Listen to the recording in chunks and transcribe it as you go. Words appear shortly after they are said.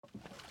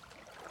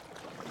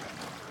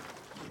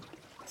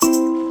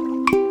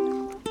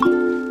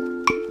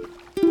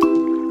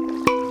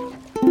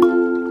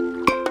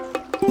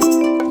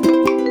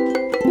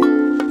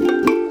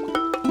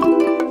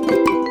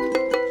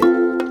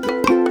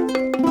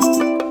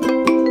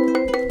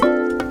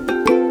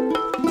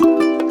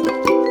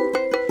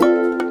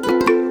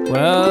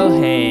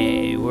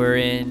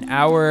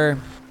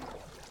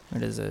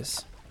is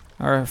this?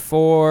 Our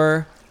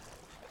 4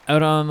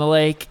 out on the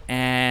lake,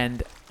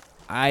 and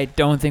I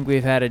don't think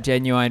we've had a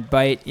genuine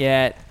bite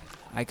yet.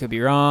 I could be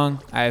wrong.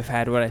 I've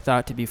had what I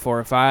thought to be 4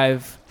 or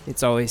 5.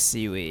 It's always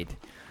seaweed.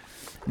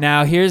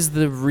 Now, here's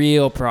the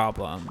real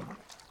problem.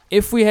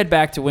 If we head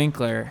back to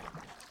Winkler,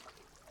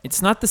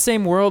 it's not the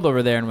same world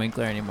over there in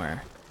Winkler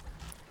anymore.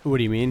 What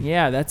do you mean?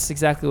 Yeah, that's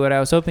exactly what I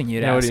was hoping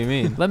you'd ask. What do you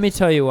mean? Let me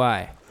tell you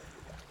why.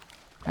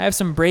 I have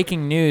some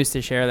breaking news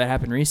to share that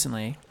happened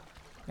recently.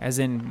 As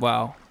in,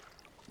 well,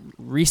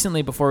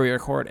 recently before we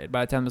recorded.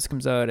 By the time this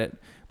comes out, it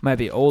might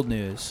be old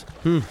news.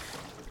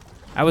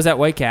 I was at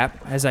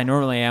Whitecap, as I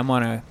normally am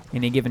on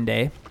any given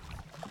day.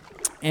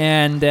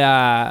 And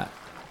a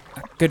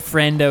good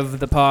friend of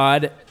the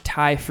pod,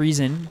 Ty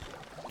Friesen,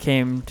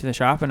 came to the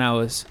shop, and I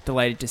was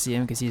delighted to see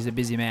him because he's a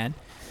busy man.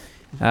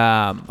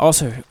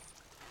 Also,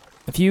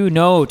 if you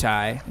know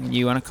Ty and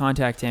you want to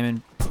contact him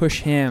and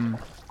push him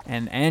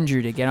and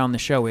Andrew to get on the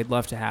show, we'd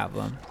love to have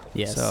them.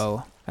 Yes.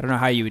 So I don't know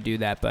how you would do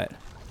that, but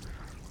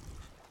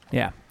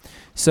yeah.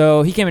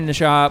 So he came in the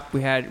shop.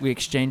 We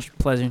exchanged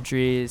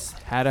pleasantries,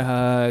 had a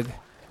hug,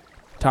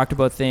 talked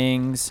about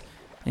things,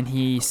 and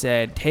he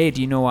said, "Hey,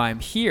 do you know why I'm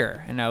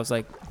here?" And I was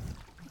like,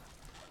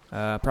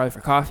 "Probably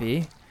for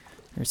coffee."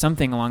 Or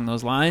something along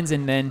those lines.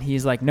 And then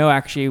he's like, "No,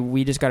 actually,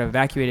 we just got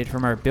evacuated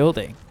from our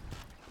building."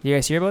 You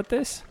guys hear about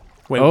this?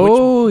 Wait,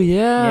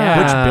 Yeah.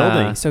 Which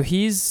building? So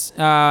he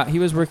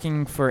was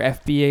working for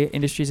FBA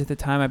Industries at the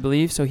time, I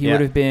believe. So he would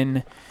have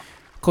been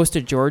close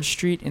to George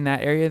Street in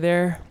that area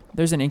there.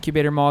 There's an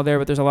incubator mall there,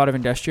 but there's a lot of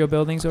industrial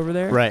buildings over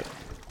there. Right.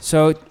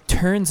 So it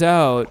turns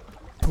out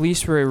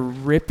police were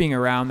ripping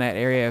around that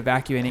area,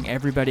 evacuating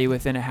everybody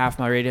within a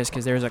half-mile radius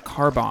because there was a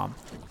car bomb.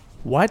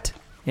 What?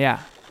 Yeah.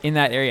 In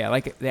that area,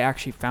 like they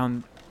actually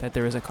found that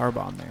there was a car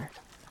bomb there,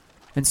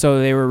 and so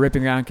they were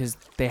ripping around because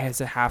they had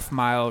a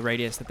half-mile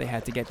radius that they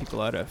had to get people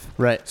out of.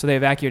 Right. So they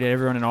evacuated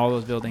everyone in all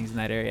those buildings in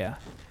that area,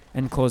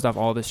 and closed off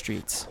all the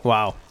streets.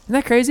 Wow. Isn't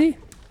that crazy?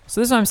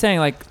 So this is what I'm saying.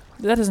 Like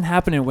that doesn't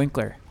happen in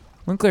Winkler.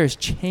 Winkler is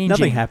changing.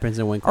 Nothing happens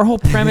in Winkler. Our whole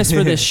premise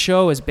for this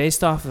show is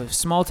based off of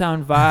small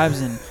town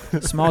vibes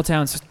and small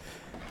town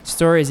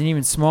stories, and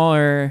even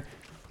smaller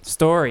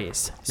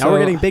stories. Now we're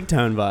getting big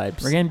town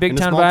vibes. We're getting big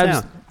town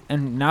vibes.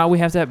 And now we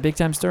have to have big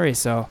time stories.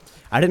 So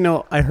I didn't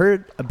know. I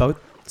heard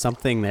about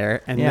something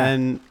there, and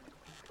then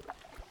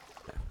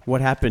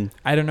what happened?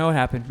 I don't know what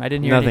happened. I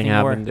didn't hear Nothing anything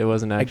happened. more. It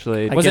wasn't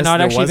actually. Was it not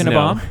actually even a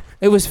bomb?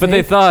 It was. But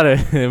fake? they thought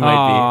it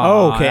might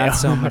Oh, okay. That's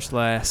so much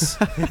less.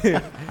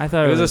 I thought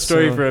be. It was a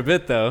story so, for a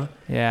bit though.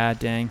 Yeah,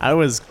 dang. I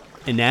was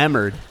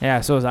enamored Yeah,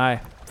 so was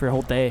I for a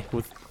whole day.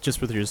 with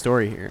your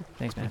story here.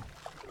 Thanks, man.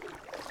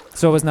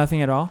 So it was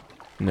nothing at all.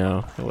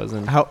 No, it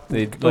wasn't. How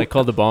They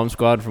called the bomb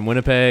squad from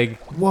Winnipeg.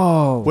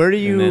 Whoa. Where do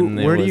you? And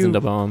then Where do wasn't you?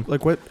 a bomb.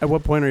 Like what? At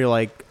what point are you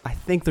like? I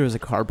think there's a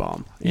car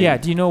bomb. Yeah.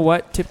 Do you know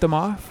what tipped them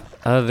off?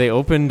 They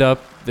opened up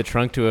the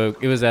trunk to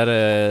it was at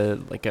a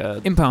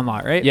Impound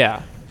lot, right?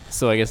 yeah.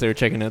 So I guess they were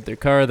checking out their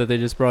car that they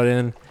just brought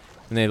in,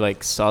 and they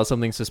saw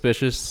something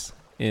suspicious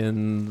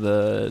in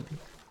the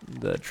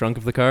trunk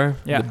of the car,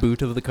 Yeah. the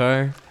boot of the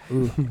car,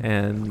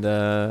 and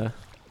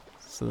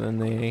so then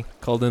they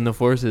called in the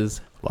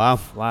forces. Wow.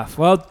 Laugh.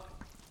 Well,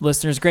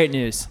 listeners, great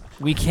news.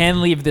 We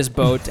can leave this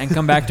boat and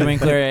come back to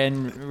Winkler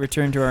and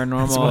return to our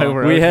normal why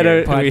we're We out had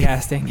here.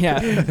 podcasting. Yeah.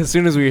 As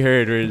soon as we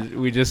heard,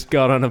 we just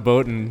got on a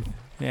boat and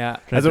Yeah.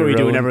 That's tried what we to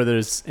do row whenever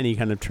there's any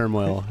kind of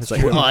turmoil. It's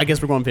like, well, I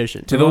guess we're going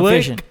fishing. To the We're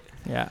lake. fishing.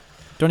 Yeah.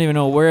 Don't even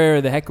know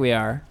where the heck we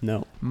are.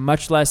 No.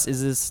 Much less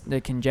is this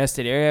the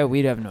congested area.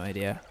 We'd have no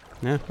idea.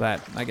 Yeah.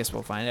 But I guess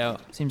we'll find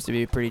out. Seems to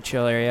be a pretty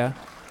chill area.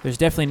 There's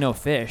definitely no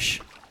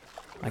fish,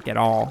 like at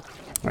all.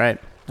 Right.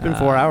 It's been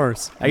 4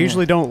 hours. I yeah.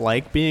 usually don't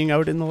like being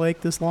out in the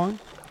lake this long.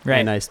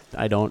 Right. And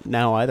I don't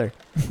now either.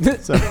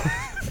 So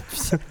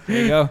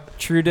There you go.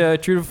 True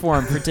to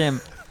form for Tim.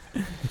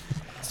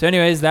 So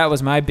anyways, that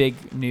was my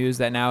big news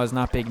that now is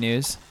not big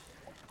news,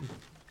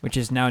 which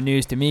is now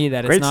news to me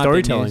that great it's not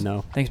storytelling big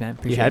news. though. Thanks, man.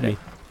 Appreciate You had it. me.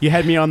 You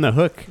had me on the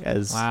hook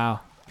as Wow.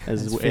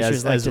 as As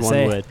fishers like to one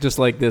say. would. just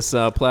like this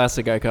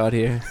plastic I caught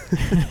here.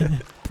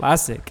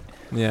 Plastic.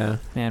 Yeah.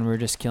 Man, we're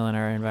just killing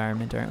our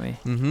environment, aren't we?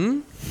 Mm-hmm.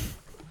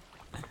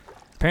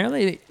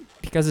 Apparently,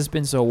 because it's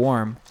been so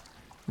warm,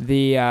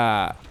 the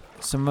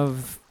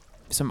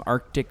some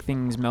Arctic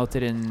things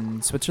melted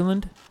in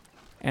Switzerland,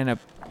 and a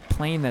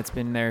plane that's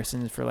been there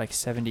since for like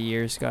 70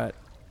 years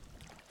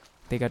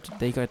they got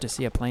to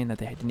see a plane that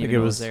they didn't Like even it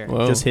know was was there.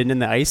 Whoa. just hidden in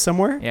the ice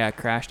somewhere. Yeah, it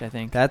crashed, I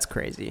think. That's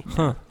crazy.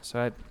 Huh. So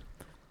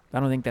I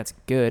don't think that's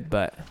good,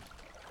 but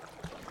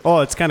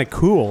Oh, it's kind of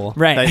cool.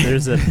 Right. That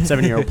there's a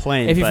 7-year-old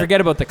plane. if you but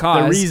forget about the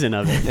cause, the reason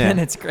of it, then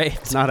it's great.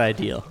 it's not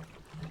ideal.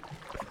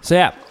 So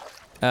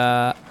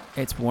yeah,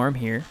 it's warm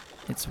here.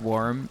 It's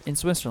warm in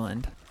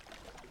Switzerland.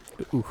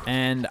 Ooh.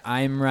 And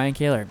I'm Ryan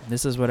Kaler.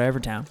 This is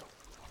Whatever Town.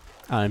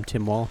 I'm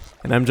Tim Wall.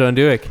 And I'm John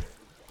Dewick.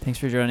 Thanks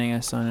for joining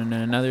us on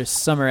another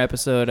summer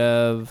episode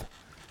of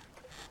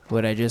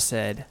What I Just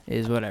Said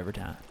is Whatever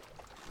Town.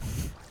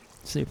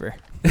 Super.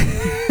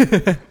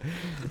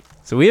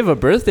 So we have a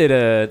birthday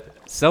to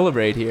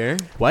celebrate here.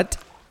 What?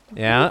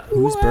 Yeah.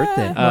 Whose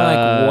birthday?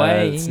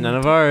 It's none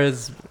of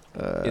ours.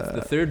 It's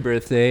the third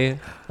birthday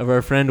of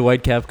our friend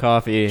Whitecap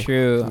Coffee.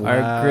 True.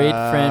 Our great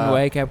friend Wow.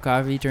 Whitecap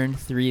Coffee turned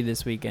 3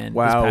 this weekend. This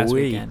Wow, past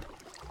wee. weekend.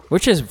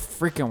 Which is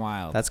freaking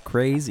wild. That's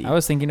crazy. I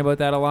was thinking about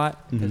that a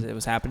lot because Mhm. it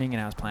was happening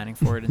and I was planning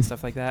for it and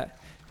stuff like that,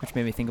 which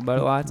made me think about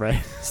it a lot.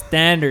 right.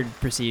 Standard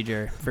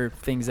procedure for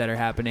things that are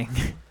happening.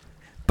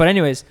 But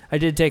anyways, I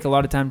did take a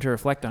lot of time to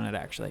reflect on it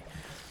actually,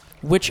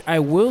 which I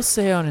will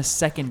say on a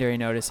secondary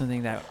note is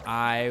something that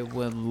I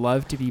would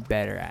love to be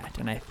better at.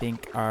 And I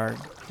think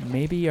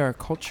maybe our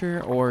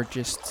culture or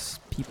just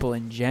people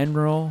in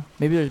general,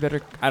 maybe there's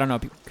better, I don't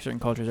know, certain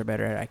cultures are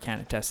better at it. I can't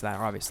attest to that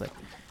obviously.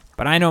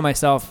 But I know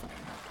myself,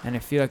 and I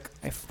feel like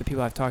if the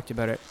people I've talked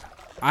about it,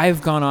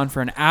 I've gone on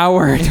for an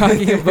hour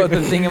talking about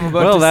the thing I'm about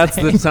to say. Well, that's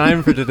the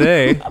time for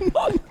today.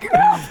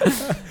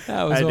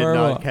 That was I did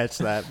horrible. not catch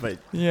that, but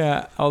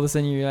Yeah, all of a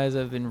sudden you realize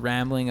I've been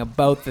rambling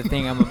about the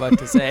thing I'm about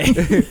to say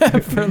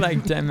for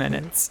like 10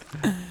 minutes.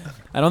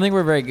 I don't think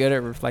we're very good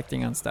at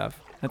reflecting on stuff.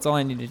 That's all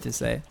I needed to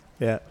say.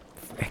 yeah.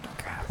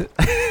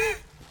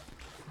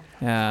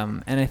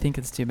 And I think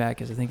it's too bad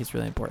because I think it's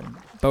really important.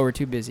 But we're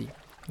too busy.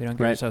 We don't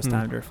give Right. ourselves Mm.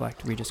 time to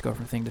reflect. We just go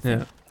from thing to thing.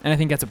 Yeah. And I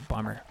think that's a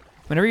bummer.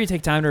 Whenever you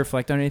take time to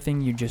reflect on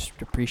anything, you just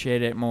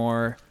appreciate it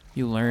more.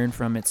 You learn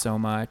from it so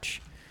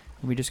much.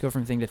 We just go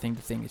from thing to thing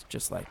to thing. It's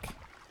just like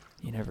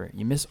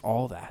you miss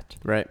all that.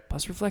 Right.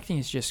 Plus, reflecting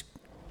is just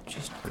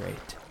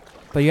great.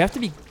 But you have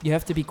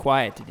to be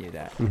quiet to do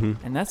that,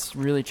 Mm-hmm. and that's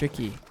really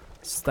tricky.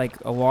 It's like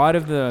a lot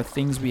of the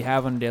things we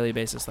have on a daily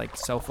basis, like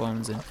cell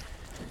phones and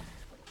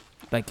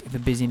like the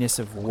busyness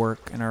of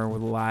work and our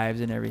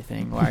lives and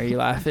everything. Why are you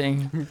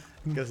laughing?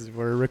 Because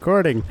we're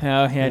recording. Oh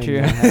yeah, And true.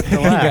 you You have to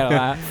laugh. gotta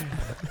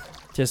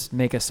laugh. Just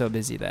make us so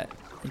busy that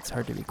it's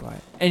hard to be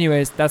quiet.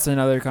 Anyways, that's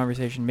another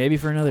conversation, maybe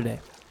for another day.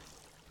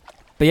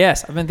 But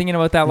yes, I've been thinking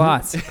about that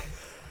lots.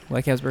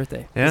 Whitecap's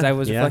birthday, because Yeah. I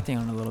was Yeah. reflecting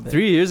on it a little bit.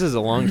 3 years is a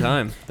long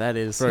time. That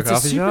is. For a It's a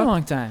coffee super shop?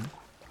 long time.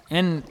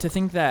 And to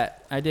think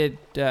that I did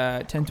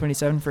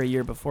 1027 for a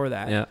year before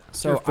that. Yeah.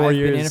 So You're 4 I've been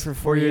in it years- for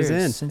 4 years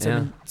in. since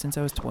Yeah. since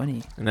I was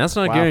 20. And that's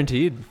not Wow.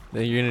 guaranteed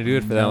that you're going to do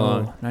it for that No,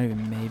 long. Not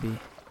even maybe.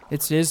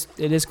 It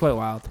is quite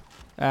wild.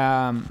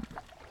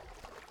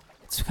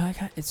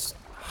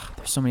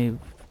 There's so many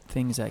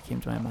things that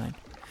came to my mind.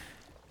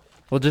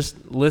 Well,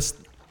 just list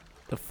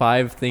the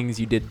 5 things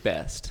you did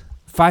best.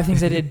 5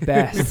 things I did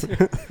best.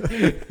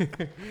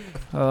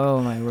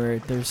 Oh my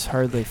word, there's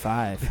hardly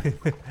 5.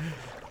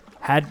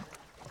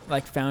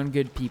 Found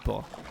good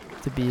people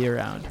to be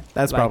around.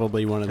 That's Like-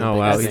 probably one of the Oh,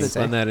 wow. biggest You things.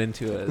 spun that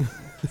into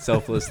a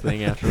selfless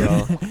thing after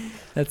all.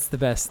 That's the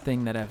best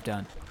thing that I've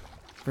done,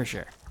 for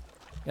sure.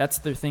 That's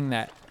the thing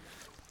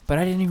but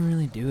I didn't even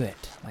really do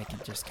it. Like,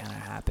 it just kind of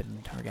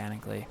happened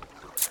organically,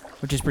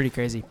 which is pretty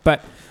crazy.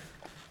 But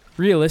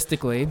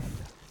realistically,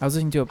 I was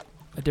listening to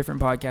a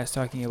different podcast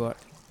talking about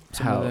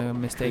some How of the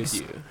mistakes.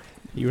 Could you?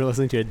 You were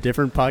listening to a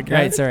different podcast?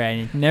 Right, sorry,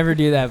 I never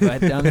do that,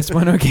 but on this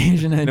one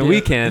occasion I No, do. we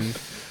can.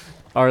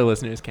 Our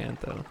listeners can't,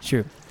 though.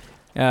 True.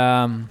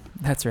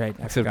 That's right.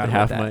 I Except forgot for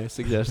half about that. my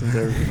suggestions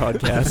are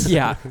podcasts.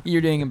 Yeah,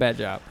 you're doing a bad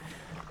job.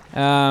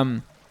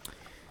 No.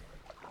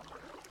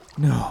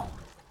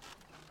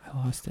 I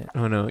lost it.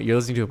 Oh, no. You're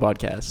listening to a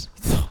podcast.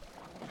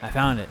 I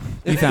found it.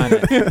 You found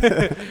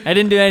it. I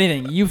didn't do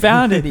anything. You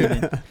found it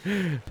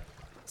even.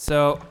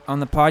 So on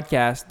the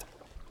podcast,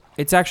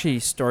 it's actually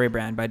Story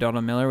Brand by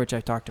Donald Miller, which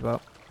I've talked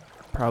about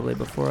probably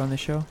before on the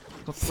show.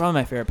 Well,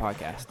 probably my favorite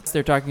podcast.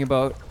 They're talking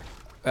about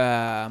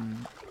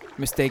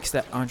mistakes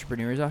that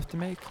entrepreneurs often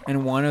make,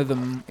 and one of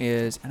them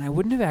is, and I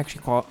wouldn't have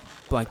actually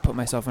put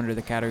myself under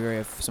the category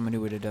of someone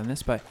who would have done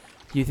this, but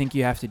you think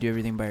you have to do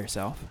everything by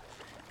yourself,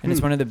 and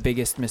it's one of the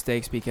biggest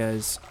mistakes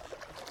because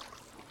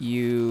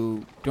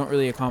you don't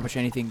really accomplish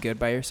anything good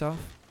by yourself.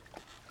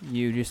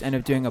 You just end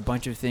up doing a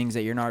bunch of things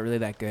that you're not really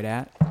that good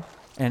at,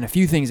 and a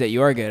few things that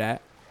you are good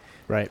at,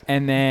 Right.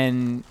 and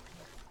then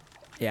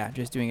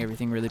just doing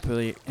everything really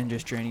poorly and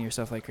just draining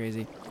yourself like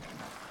crazy.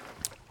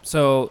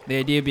 So the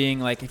idea being,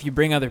 like, if you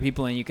bring other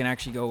people in, you can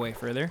actually go way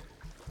further,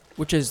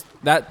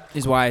 that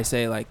is why I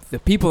say, like, the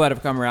people that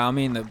have come around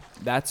me, and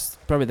that's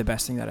probably the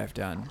best thing that I've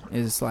done,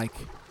 is like,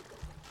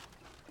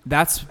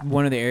 that's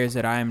one of the areas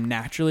that I'm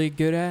naturally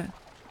good at.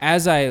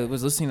 As I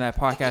was listening to that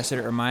podcast,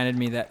 it reminded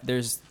me that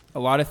there's a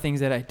lot of things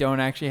that I don't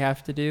actually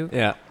have to do.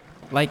 Yeah.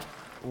 Like,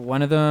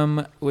 one of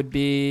them would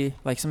be,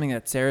 like, something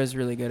that Sarah's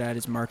really good at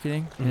is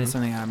marketing, and it's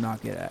something I'm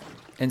not good at.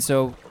 And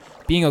so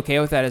being okay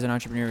with that as an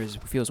entrepreneur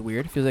feels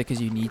weird. It feels like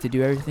because you need to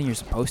do everything you're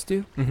supposed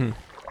to. Mm-hmm.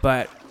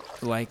 But,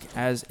 like,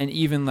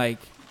 even, like,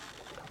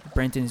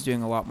 Brenton's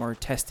doing a lot more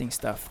testing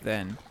stuff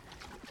than,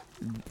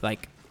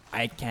 like,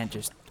 I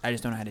just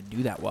don't know how to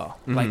do that well.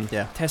 Mhm. Like,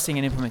 Yeah. testing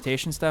and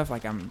implementation stuff,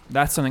 like,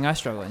 that's something I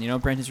struggle in. You know,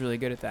 Brenton's really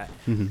good at that.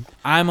 Mm-hmm.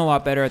 I'm a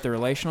lot better at the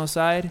relational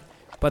side,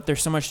 but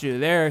there's so much to do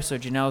there. So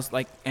Janelle's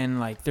like, and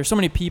like, there's so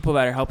many people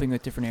that are helping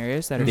with different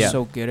areas that are Yeah.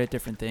 so good at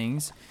different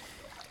things.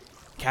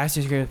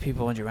 Cassie's great with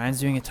people, and Joanne's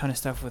doing a ton of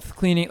stuff with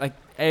cleaning. Like,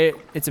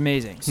 it's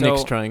amazing. So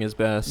Nick's trying his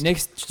best.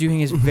 Nick's doing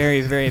his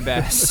very, very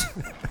best.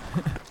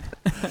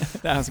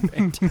 That was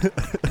great.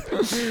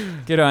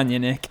 Good on you,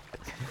 Nick.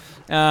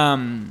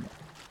 And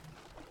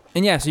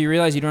yeah, so you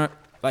realize you don't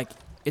like.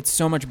 It's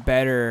so much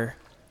better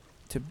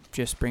to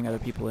just bring other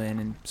people in,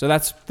 and so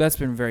that's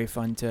been very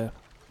fun to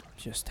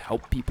just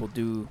help people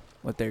do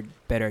what they're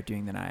better at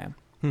doing than I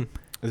am.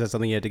 Is that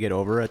something you had to get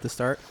over at the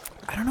start?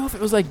 I don't know if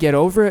it was like get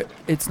over it.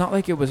 It's not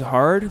like it was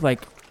hard,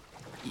 like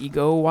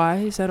ego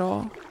wise at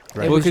all.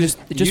 Right. It Well, was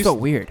just felt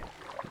weird.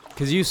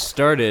 Because you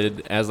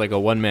started as like a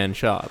one-man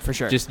shop. For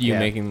sure. Just you Yeah.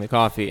 making the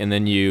coffee, and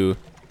then you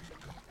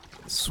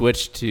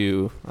switched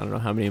to, I don't know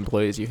how many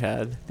employees you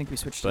had. I think we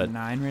switched But- to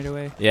 9 right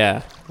away.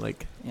 Yeah.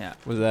 Like, Yeah.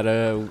 was that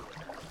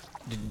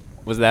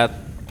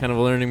kind of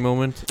a learning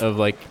moment of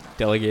like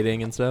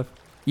delegating and stuff?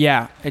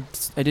 Yeah, I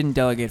didn't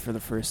delegate for the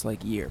first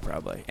like year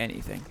probably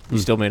anything. You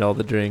still made all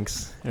the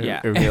drinks. Yeah.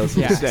 Everybody else was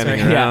Yeah, standing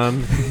sorry, yeah.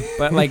 around.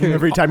 But like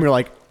Every time you're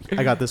like,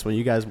 I got this one.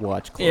 You guys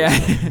watch close. yeah,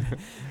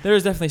 there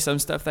was definitely some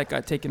stuff that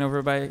got taken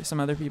over by some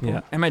other people,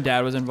 Yeah. and my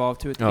dad was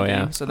involved too at the Oh,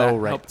 beginning, yeah. so that Oh,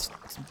 right. helped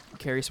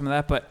carry some of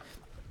that. But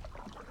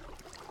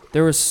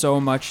there was so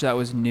much that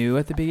was new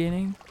at the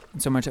beginning,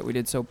 and so much that we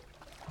did so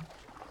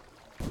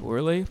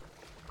poorly.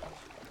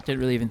 Didn't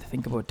really even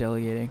think about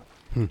delegating.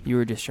 You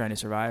were just trying to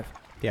survive.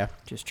 Yeah.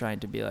 Just trying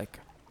to be like,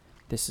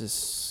 this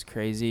is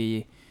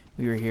crazy.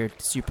 We were here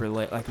super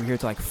late. Like we were here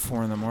till like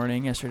 4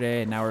 a.m.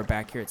 yesterday, and now we're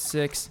back here at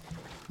 6.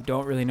 We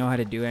don't really know how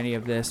to do any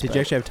of this. Did but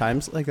you actually have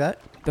times like that?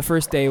 the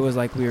first day was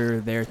like we were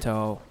there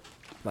till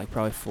like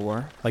probably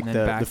 4. Like and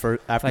then the back,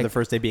 first after like- the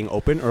first day being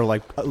open, or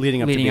like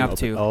leading up Leading to being up open?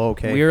 to. Oh,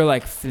 okay. We were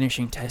like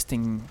finishing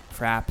testing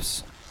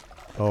fraps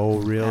Oh,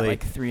 really? at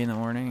like 3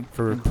 a.m.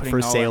 for and putting for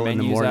all our sale in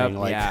the menus morning,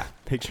 up. like yeah,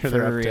 make sure for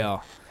they're up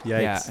real. to.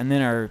 Yeah, Yikes. and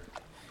then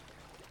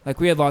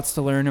we had lots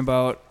to learn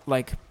about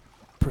like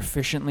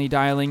proficiently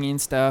dialing in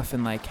stuff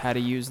and like how to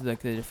use like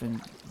the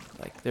different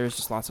like there's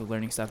just lots of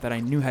learning stuff that I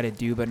knew how to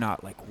do but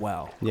not like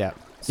well. Yeah.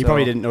 So, You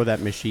probably didn't know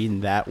that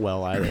machine that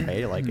well either,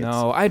 hey? Like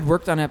No, I'd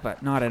worked on it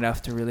but not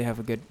enough to really have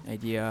a good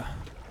idea.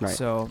 Right.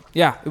 So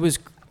yeah, it was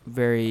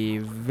very,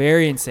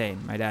 very insane.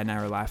 My dad and I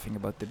were laughing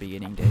about the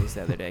beginning days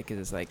the other day because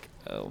it's like,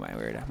 oh my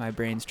word, my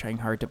brain's trying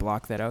hard to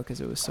block that out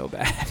because it was so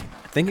bad.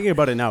 Thinking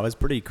about it now, it's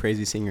pretty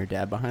crazy seeing your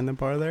dad behind the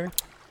bar there.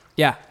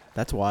 Yeah,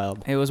 That's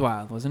wild. it was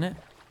wild, wasn't it?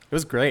 It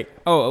was great.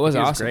 Oh, it was He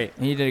was awesome. great.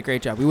 He did a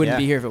great job. We wouldn't Yeah.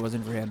 be here if it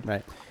wasn't for him.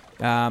 Right.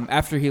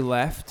 After he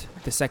left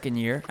the second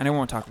year, and I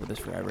won't talk about this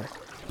forever,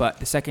 but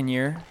the second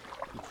year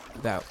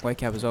that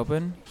Whitecap was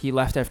open, he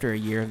left after a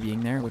year of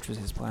being there, which was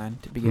his plan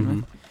to begin Mhm.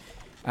 with.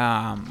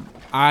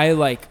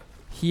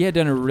 He had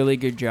done a really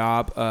good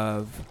job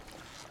of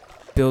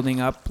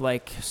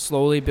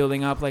slowly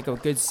building up like a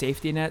good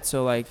safety net.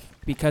 So like,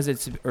 because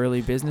it's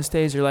early business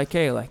days, you're like,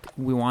 hey, like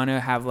we want to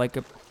have like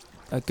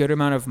a good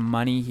amount of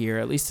money here,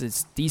 at least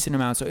it's decent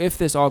amount. So if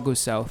this all goes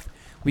south,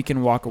 we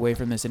can walk away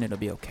from this and it'll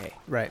be okay.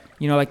 Right.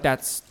 You know, like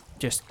that's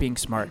just being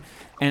smart.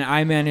 And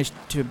I managed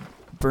to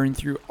burn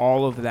through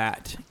all of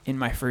that in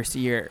my first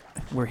year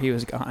where he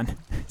was gone.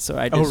 So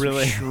I just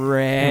really?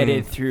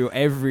 shredded through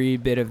every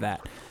bit of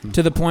that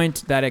to the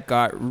point that it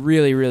got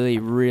really, really,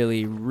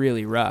 really,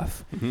 really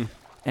rough. Mm-hmm.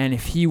 And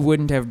if he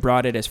wouldn't have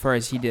brought it as far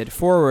as he did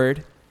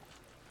forward,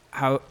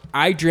 how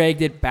I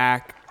dragged it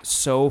back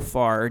so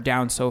far, or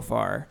down so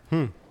far,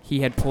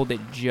 he had pulled it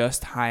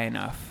just high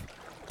enough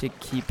to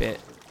keep it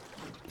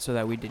so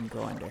that we didn't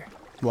go under.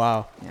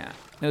 Wow. Yeah,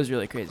 it was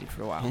really crazy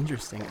for a while.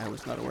 Interesting. I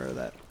was not aware of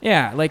that.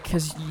 Yeah, like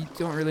because you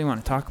don't really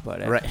want to talk about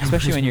it, Right.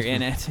 especially when you're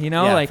in it. You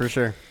know, yeah, like for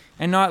sure.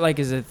 and not like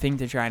as a thing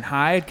to try and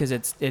hide because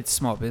it's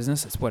small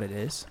business. It's what it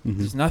is. Mhm.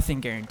 There's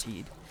nothing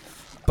guaranteed,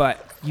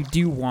 but you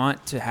do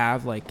want to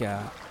have like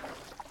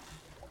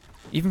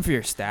even for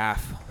your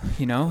staff,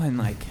 you know, and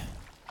like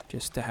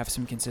just to have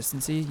some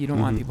consistency. You don't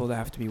want Mhm. people to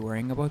have to be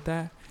worrying about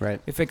that.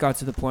 Right. If it got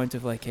to the point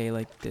of like, hey,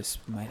 like this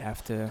might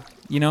have to,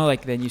 you know,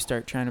 like then you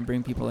start trying to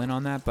bring people in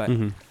on that. But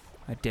Mhm.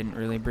 I didn't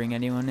really bring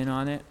anyone in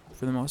on it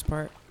for the most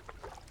part.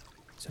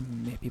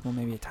 Some people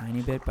maybe a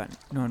tiny bit, but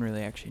no one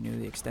really actually knew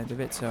the extent of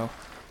it. So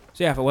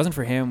yeah, if it wasn't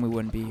for him, we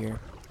wouldn't be here,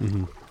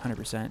 Mhm.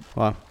 100%.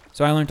 Wow.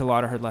 So I learned a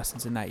lot of hard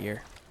lessons in that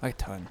year, like a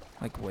ton,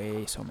 like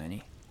so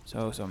many.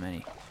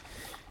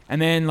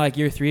 And then like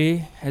year 3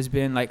 has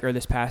been like, or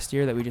this past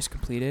year that we just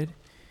completed,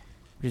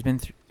 which has been,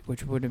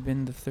 which would have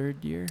been the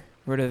third year,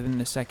 would have been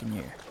the second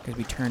year because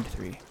we turned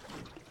 3.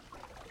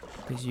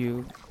 Because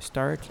you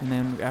start, and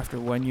then after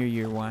 1 year,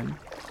 year 1,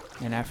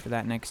 and after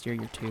that next year,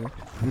 year 2,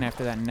 and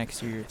after that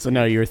next year, year 3. So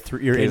now you're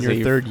you're in Okay, so your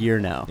you've- third year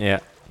now. Yeah.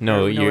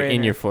 No, you're we're in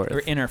our- your fourth. We're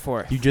in our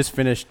 4th. You just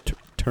finished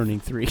turning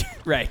 3.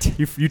 Right.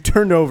 you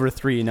turned over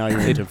 3. Now you're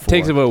It into 4.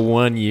 takes about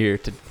 1 year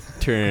to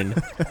turn.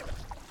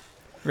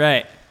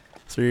 Right.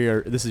 So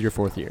this is your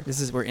 4th year.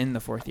 We're in the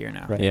 4th year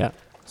now. Right. Yeah.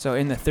 So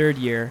in the third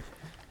year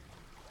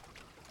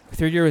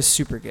was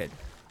super good.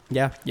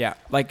 Yeah. Yeah.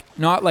 Like,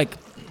 not like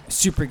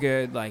super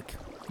good, like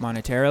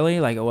monetarily.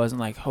 Like, it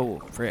wasn't like, oh,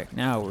 frick,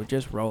 now we're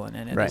just rolling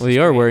in it. Right. This Well, is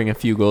you are great. wearing a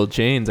few gold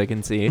chains, I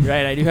can see.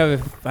 Right. I do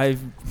have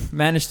I've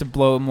managed to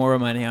blow more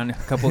money on a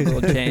couple of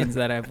gold chains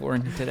that I've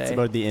worn today. It's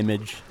about the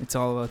image. It's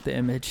all about the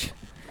image.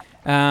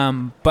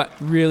 But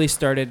really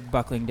started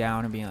buckling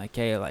down and being like,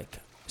 hey, like,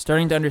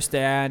 starting to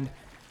understand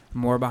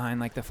more behind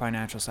like the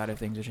financial side of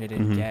things, which I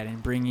didn't get,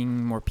 and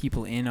bringing more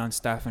people in on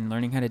stuff and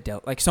learning how to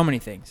deal, like so many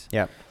things.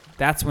 Yeah.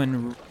 That's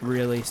when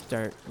really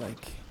start,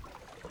 like,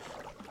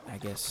 I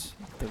guess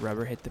the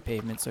rubber hit the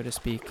pavement, so to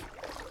speak.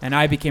 And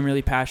I became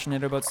really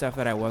passionate about stuff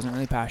that I wasn't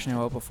really passionate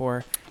about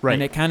before. Right.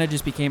 And it kind of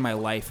just became my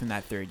life in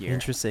that third year.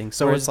 Interesting.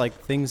 So Whereas- it's like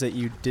things that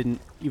you didn't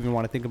even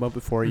want to think about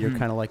before. You're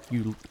kind of like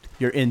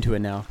you're into it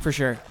now. For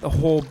sure. The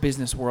whole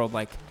business world,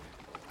 like,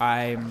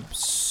 I'm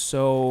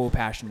so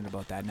passionate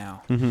about that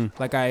now.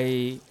 Like,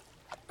 I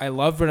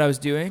loved what I was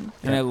doing,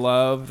 and I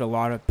loved a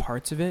lot of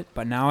parts of it,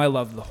 but now I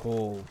love the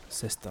whole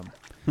system.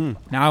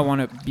 Now I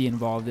want to be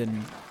involved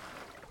in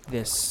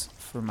this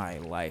for my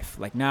life.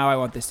 Like, now I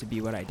want this to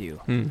be what I do,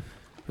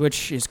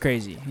 which is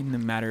crazy in the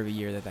matter of a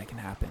year that can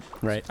happen.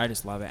 Right. I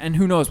just love it. And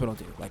who knows what I'll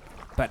do. Like,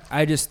 but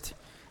I just...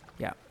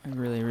 Yeah, I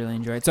really, really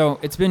enjoy it. So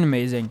it's been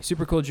amazing.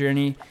 Super cool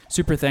journey.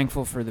 Super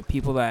thankful for the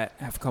people that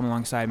have come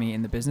alongside me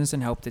in the business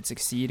and helped it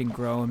succeed and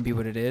grow and be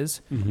what it is.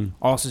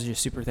 Also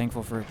just super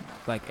thankful for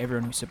like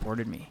everyone who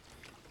supported me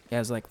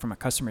as like from a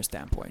customer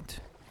standpoint.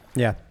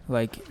 Yeah.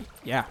 Like,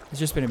 yeah, it's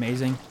just been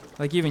amazing.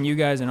 Like even you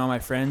guys and all my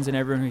friends and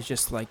everyone who's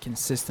just like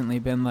consistently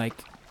been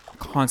like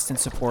constant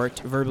support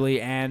verbally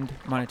and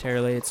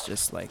monetarily. It's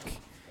just like,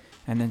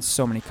 and then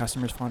so many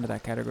customers fall into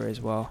that category as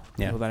well.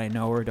 Yeah. People that I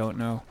know or don't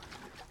know.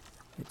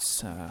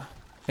 It's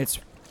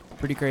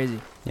pretty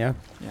crazy. Yeah.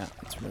 Yeah,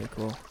 it's really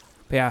cool.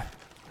 But yeah,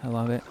 I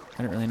love it.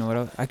 I don't really know what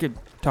else. I could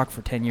talk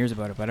for 10 years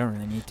about it, but I don't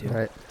really need to.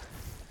 Right.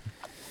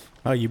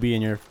 Oh, you be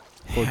in your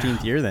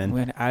 14th year then.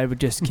 When I would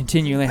just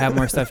continually have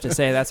more stuff to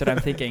say. That's what I'm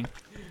thinking.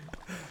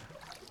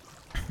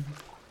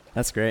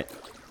 That's great.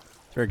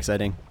 It's very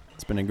exciting.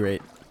 It's been a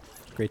great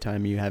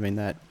time you having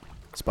that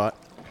spot.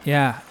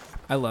 Yeah,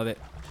 I love it.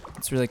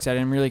 It's really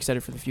exciting. I'm really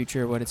excited for the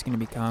future, what it's going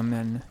to become,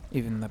 and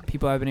even the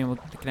people I've been able,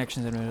 the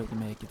connections I've been able to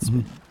make. It's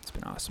been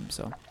awesome.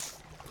 So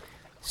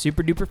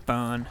super duper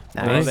fun.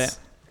 I love it.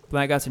 But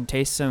I got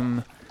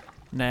some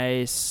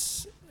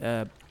nice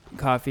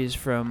coffees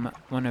from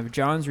one of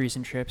John's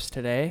recent trips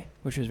today,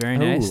 which was very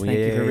nice. Thank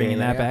you for bringing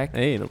that back.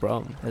 Hey, no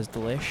problem. That was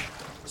delish.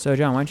 So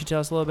John, why don't you tell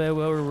us a little bit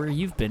about where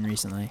you've been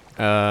recently?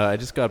 I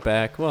just got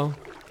back, well,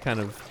 kind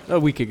of a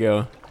week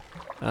ago.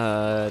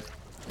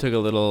 Took a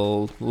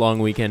little long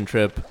weekend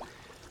trip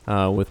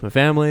with my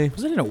family.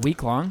 Wasn't it a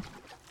week long?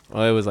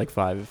 Well, it was like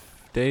 5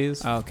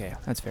 days. Oh, okay,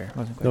 that's fair.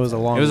 Wasn't quite That was a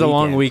that. long It was a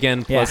long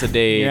weekend plus Yeah, a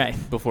day you're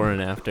right. before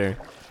and after.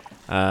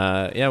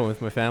 Yeah,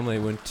 with my family,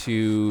 we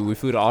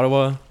flew to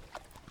Ottawa,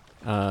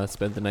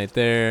 spent the night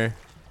there,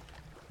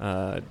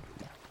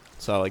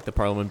 saw like the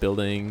Parliament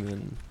building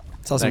and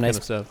Saw that some kind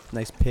of stuff.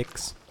 nice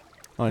pics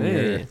on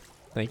Hey, your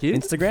thank you. I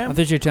Instagram.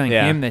 thought you were telling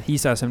Yeah. him that he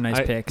saw some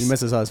nice pics. You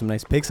must have saw some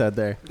nice pics out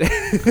there. I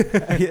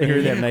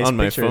heard that nice On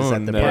my pictures phone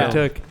at the that I bar.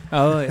 took.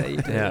 Oh, yeah, you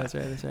did. Yeah. That's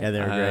right. That's right. Yeah, they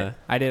were great.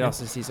 I did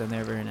also see some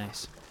there. Very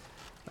nice.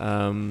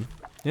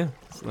 Yeah,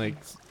 like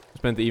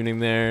spent the evening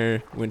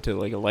there. Went to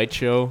like a light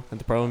show at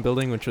the Parliament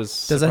building, which was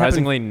Does it happen-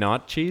 surprisingly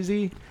not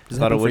cheesy. Does it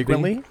Thought it happen would be.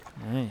 frequently?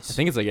 Nice. I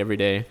think it's like every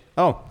day.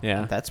 Oh,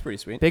 Yeah, that's pretty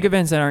sweet. Big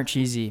events that aren't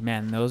cheesy,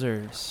 man, those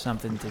are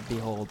something to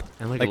behold.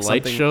 and like like a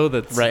light something- show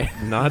that's right.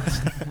 not.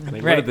 Like,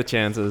 what Right. are the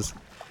chances?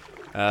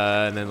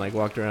 And then like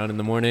walked around in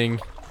the morning.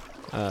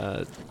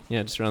 Yeah,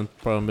 just around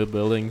Parliament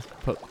buildings.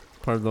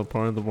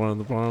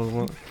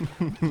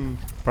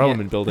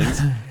 Parliament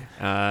buildings.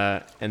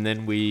 And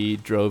then we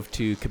drove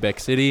to Quebec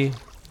City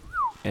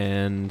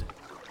and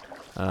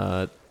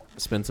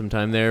spent some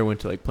time there. Went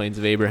to like Plains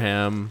of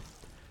Abraham,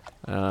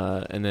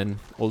 and then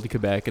Old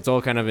Quebec. It's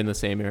all kind of in the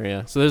same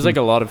area. So there's like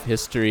a lot of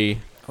history,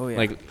 Oh yeah.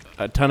 like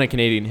a ton of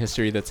Canadian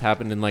history that's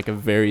happened in like a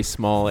very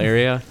small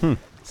area.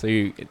 So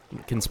you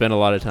can spend a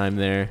lot of time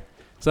there.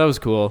 So that was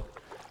cool.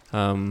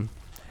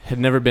 Had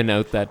never been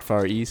out that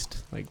far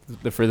east. Like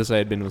the furthest I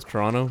had been was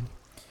Toronto.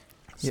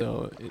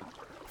 So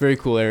very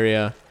cool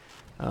area.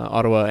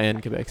 Ottawa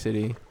and Quebec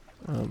City.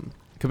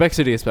 Quebec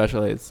City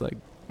especially, it's like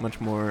much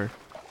more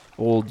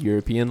old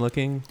European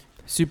looking.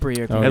 super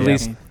European. Oh, At yeah.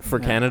 least looking. for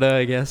Yeah. Canada,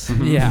 I guess.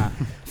 Yeah,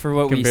 for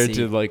what we Compared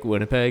see. to like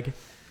Winnipeg.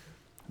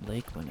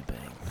 Lake Winnipeg.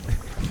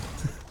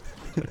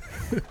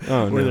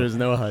 Oh Where no. there's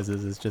no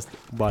houses, it's just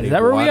body Is that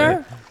of where we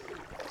water.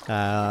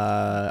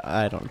 are?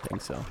 I don't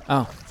think so.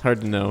 Oh, It's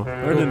hard to know.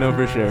 Hard to know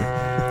for sure.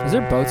 is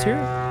there boats here?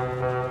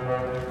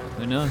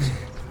 Who knows?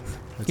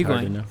 It's Keep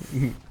hard going. to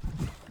know.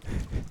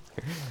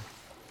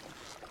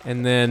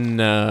 And then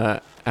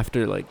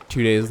after like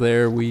 2 days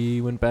there,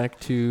 we went back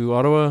to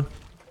Ottawa.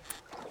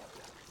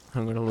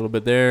 Hung out a little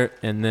bit there,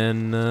 and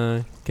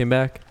then came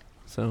back.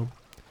 So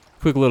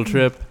quick little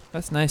trip.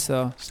 That's nice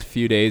though. Just a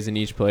few days in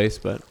each place,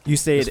 but You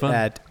stayed fun.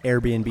 at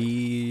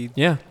Airbnb.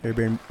 yeah.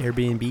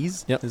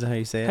 Airbnbs. Yep. Is that how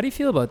you say it? How do you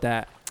feel about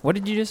that? What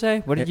did you just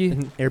say? What did you?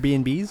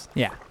 Airbnbs?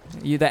 Yeah,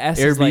 you. The S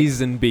is like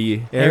Airbnbs and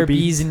B.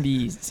 Airbnbs and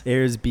Bs.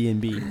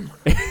 Airbnb.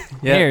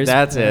 Yeah, Airs.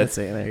 that's it. That's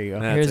it. There you go.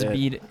 That's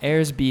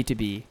Airs B to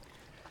B.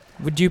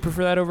 Would you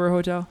prefer that over a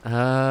hotel?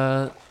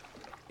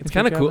 It's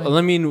kind of cool. traveling?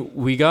 I mean,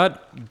 we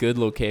got good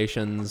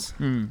locations.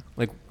 Hmm.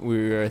 Like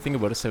we were, I think,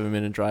 about a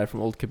 7-minute drive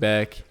from Old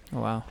Quebec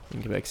Oh wow.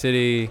 in Quebec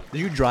City. Did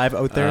you drive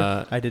out there?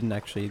 Uh, I don't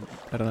actually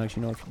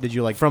know. Did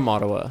you like? From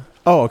Ottawa.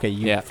 Oh, okay.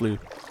 You Yeah. flew.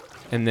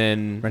 And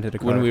then Rented a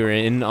car. when we were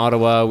in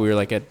Ottawa, we were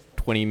like a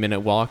 20-minute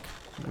walk,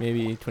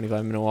 maybe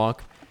 25-minute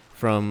walk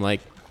from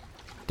like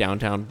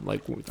downtown,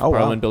 like Oh, wow.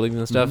 Parliament buildings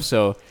and stuff. Mhm.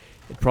 So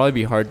it'd probably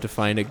be hard to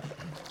find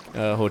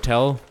a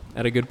hotel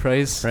at a good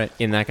price Right.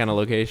 in that kind of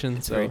location.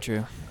 It's so very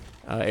true.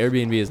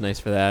 Airbnb is nice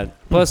for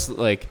that. Plus,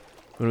 like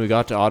when we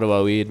got to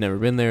Ottawa, we had never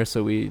been there,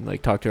 so we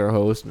like talked to our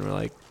host and we're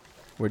like,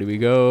 "Where do we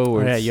go?" Oh,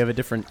 yeah, Where's- you have a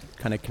different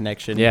kind of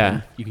connection. Yeah.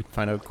 and you can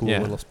find out cool Yeah.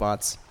 little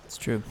spots. It's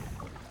true.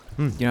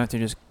 Hmm. You don't have to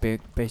just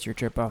base your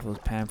trip off those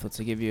pamphlets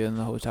they give you in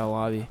the hotel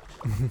lobby.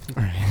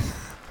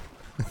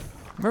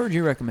 Where would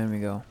you recommend we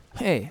go?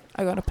 Hey,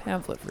 I got a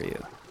pamphlet for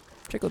you.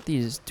 Check out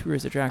these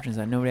tourist attractions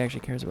that nobody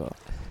actually cares about.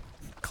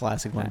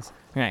 Classic Nice. ones.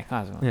 Right,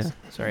 classic ones.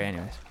 Yeah. Sorry,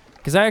 anyways.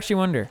 Because I actually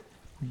wonder,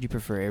 would you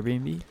prefer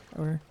Airbnb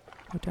or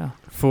hotel?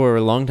 For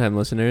longtime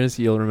listeners,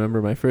 you'll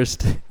remember my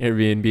first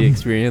Airbnb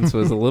experience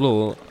was a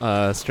little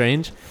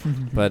strange,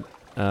 but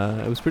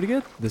it was pretty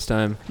good this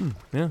time.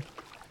 Yeah,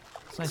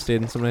 It's nice.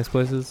 stayed in some nice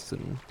places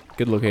and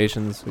good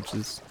locations, which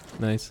is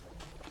nice.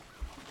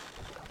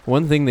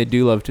 One thing they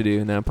do love to do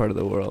in that part of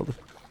the world,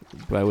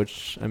 by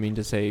which I mean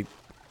to say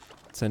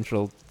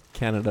central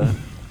Canada,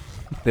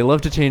 they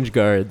love to change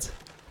guards.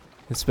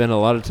 They spend a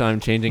lot of time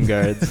changing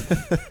guards.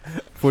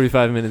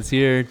 45 minutes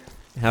here,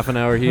 half an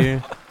hour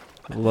here.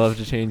 Love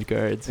to change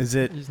guards. Is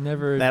it? There's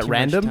never that too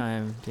random? much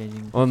time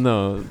changing. Well,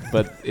 no,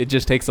 but it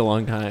just takes a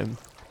long time.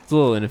 It's a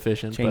little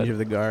inefficient, Change but of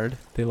the guard.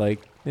 they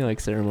like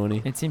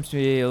ceremony. It seems to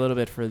be a little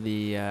bit for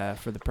the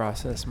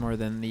process more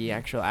than the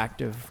actual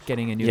act of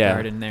getting a new Yeah.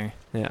 guard in there.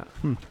 Yeah.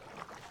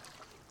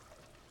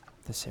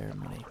 The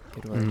ceremony.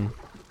 Good word. Mhm.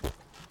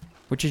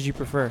 Which did you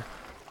prefer?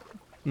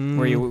 Mm.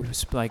 Were you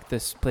like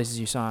this places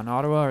you saw in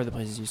Ottawa or the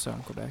places you saw in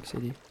Quebec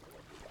City?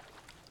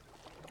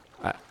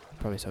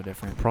 Probably so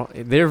different.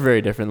 They're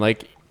very different.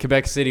 Like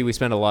Quebec City, we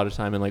spent a lot of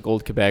time in like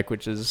Old Quebec,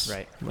 which is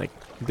Right. like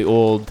the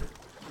old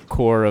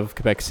core of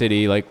Quebec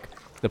City, like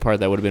the part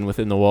that would have been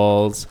within the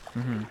walls.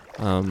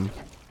 Mm-hmm.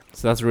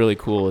 So that's really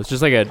cool. It's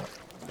just like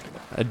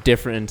a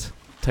different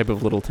type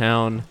of little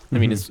town. I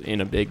mean, Mhm. it's in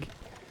a big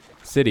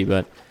city,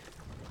 but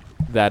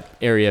that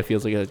area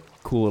feels like a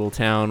cool little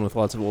town with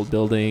lots of old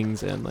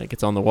buildings and like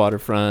it's on the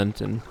waterfront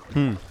and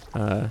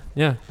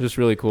yeah, just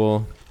really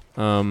cool.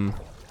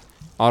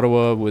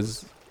 Ottawa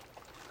was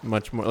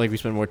much more like we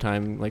spent more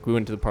time. Like we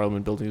went to the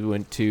Parliament buildings. We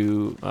went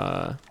to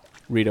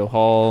Rideau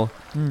Hall,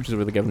 which is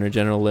where the Governor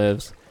General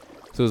lives.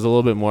 So it was a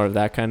little bit more of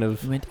that kind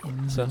of. You went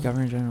in So- the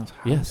Governor General's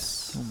house.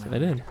 Yes, Oh my I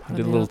did. God. I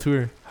did a little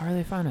tour. How are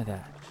they fine with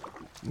that?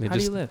 They How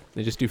just do you live?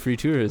 they just do free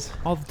tours.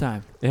 All the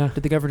time. Yeah,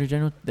 Did the Governor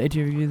General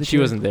interview the she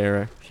tour? wasn't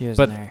there, She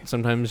wasn't but there.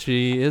 sometimes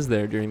she is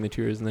there during the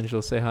tours, and then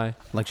she'll say hi.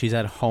 Like she's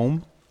at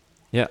home.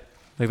 Like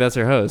that's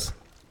her house.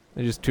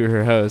 They just tour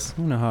her house.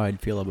 I don't know how I'd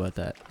feel about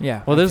that.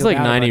 Yeah. Well, I there's feel like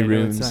bad 90 about it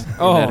rooms outside. in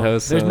Oh, that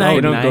house. there's so 90.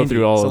 we don't go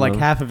through all So of like them.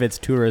 half of it's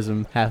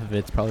tourism, half of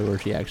it's probably where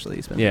she actually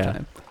spends Yeah. her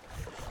time.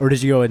 Or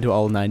did you go into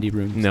all 90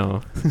 rooms?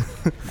 No.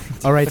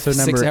 All right, so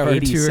number 6-hour tour.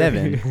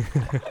 87.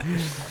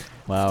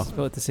 Wow. It's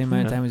about the same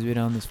amount of Yeah. time as we've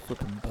been on this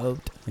flipping boat.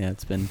 Yeah,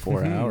 it's been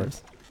 4 Mhm.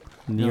 hours.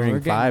 we're Nearing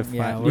getting- five.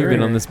 yeah, five We've been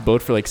We're- on this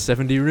boat for like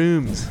 70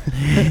 rooms.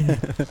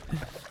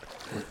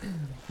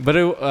 But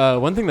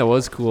one thing that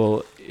was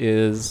cool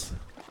is,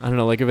 I don't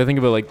know, like if I think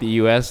about like the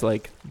U.S.,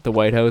 like the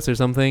White House or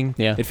something,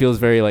 Yeah. it feels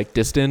very like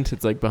distant.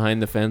 It's like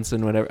behind the fence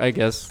and whatever. I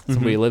guess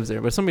somebody Mhm. lives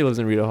there, but somebody lives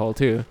in Rideau Hall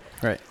too.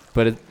 Right.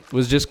 But it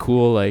was just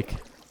cool. Like,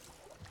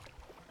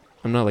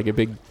 I'm not like a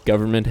big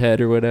government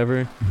head or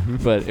whatever,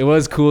 but it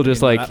was cool.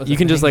 Just know, like that was you a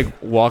can just thing. like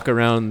walk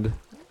around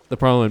the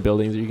Parliament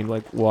buildings, or you can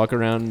like walk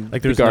around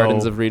Like the there's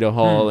gardens no- of Rideau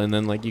Hall, Hmm. and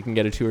then like you can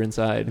get a tour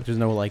inside. There's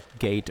no like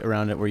gate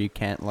around it where you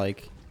can't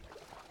like.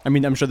 I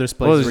mean, I'm sure there's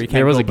places Well, where you can't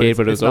there was go, a gate, it's,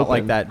 but it it's was not like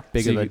open. that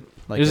big So of a. you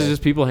Like This a, is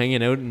just people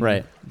hanging out in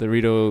Right. the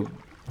Rideau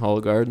Hall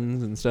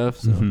gardens and stuff.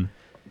 So Mhm.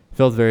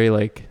 felt very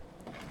like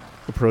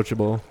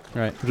approachable,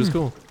 Right. which was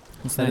cool.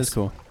 It's That nice. is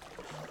cool.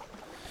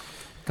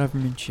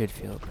 Government should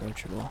feel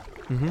approachable.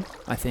 Mm-hmm.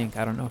 I think.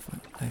 I don't know if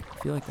I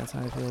feel like that's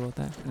how I feel about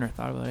that. I never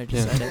thought about it. I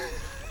just Yeah. said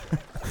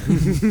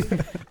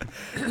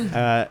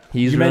it.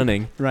 He's you men-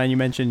 running. Ryan, you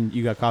mentioned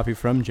you got coffee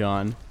from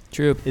John.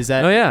 True. Is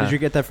that? Oh, yeah. Did you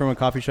get that from a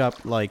coffee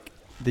shop? Like,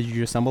 did you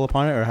just stumble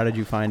upon it, or how did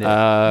you find it?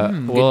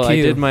 good Well, I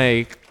cue. did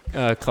my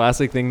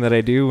classic thing that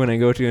I do when I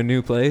go to a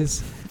new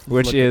place,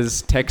 which Look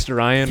is text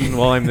Ryan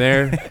while I'm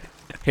there.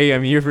 Hey,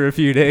 I'm here for a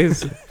few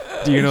days.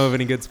 Do you know of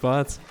any good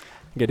spots?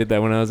 I did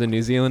that when I was in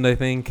New Zealand, I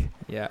think.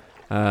 Yeah.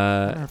 I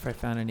don't know I if I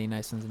found any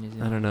nice ones in New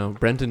Zealand. don't know.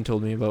 Brenton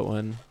told me about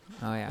one,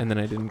 Oh yeah. and then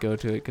I didn't go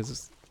to it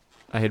because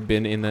I had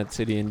been in that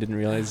city and didn't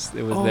realize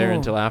it was there Oh.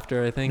 until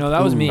after, I think. No,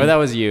 that was Ooh. me. Or that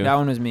was you. That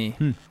one was me.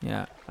 Hmm.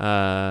 Yeah.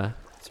 Uh,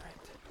 That's right.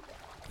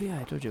 Oh, yeah,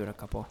 I told you about a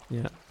couple.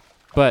 yeah.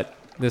 But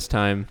this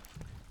time,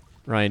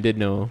 Ryan did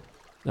know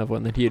of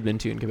one that he had been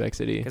to in Quebec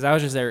City. Because I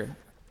was just there.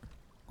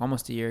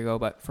 almost a year ago,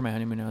 but for my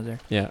honeymoon I was there.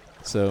 Yeah.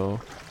 So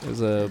it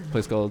was a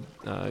place called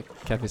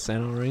Cafe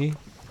Saint Henri,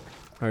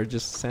 or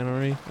just Saint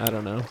Henri. I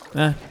don't know.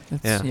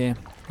 Yeah,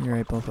 you're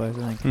right, both ways,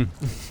 I think.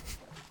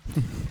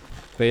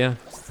 But yeah,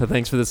 so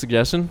thanks for the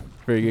suggestion.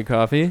 Very good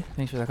coffee.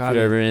 Thanks for the If coffee.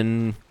 you're ever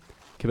in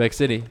Quebec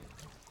City,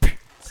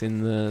 it's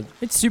in the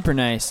It's super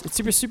nice. It's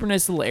super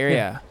nice little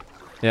area.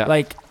 yeah.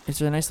 Like,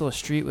 it's a nice little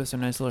street with some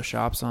nice little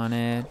shops on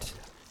it.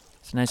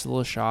 It's a nice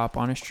little shop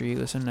on a street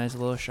with some nice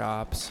little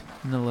shops.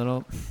 And a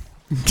little...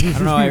 I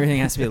don't know why everything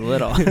has to be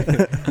little.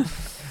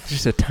 It's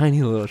just a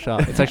tiny little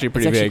shop. It's actually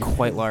pretty it's actually big.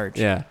 quite large.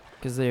 Yeah.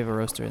 Because they have a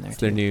roaster in there, It's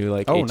too. their new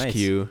like Oh, HQ.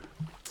 nice.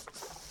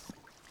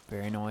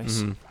 Very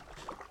nice. Mhm.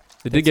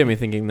 It did get me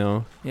thinking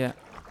though, Yeah.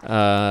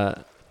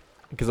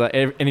 because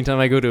anytime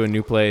I go to a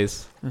new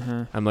place,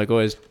 Uh-huh. I'm like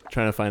always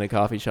trying to find a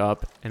coffee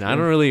shop, and I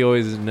don't really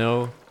always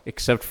know,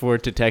 except for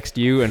to text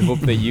you and hope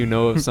that you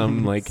know of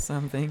some like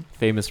Something.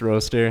 famous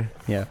roaster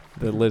Yeah.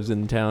 that lives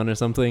in town or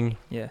something.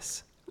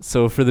 Yes.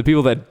 So for the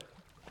people that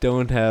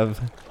don't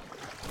have,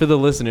 for the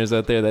listeners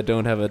out there that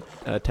don't have a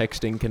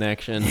texting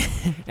connection,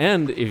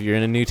 and if you're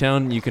in a new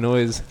town, you can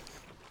always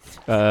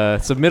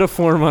submit a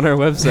form on our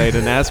website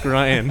and ask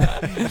Ryan,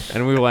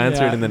 and we will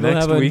answer it in the we'll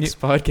next have a week's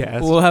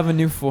podcast. We'll have a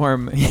new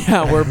form.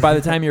 Yeah, where by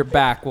the time you're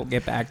back, we'll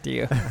get back to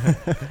you.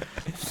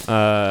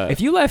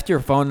 If you left your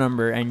phone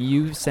number and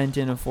you sent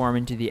in a form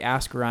into the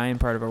Ask Ryan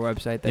part of our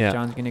website, that Yeah.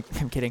 John's gonna.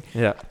 I'm kidding.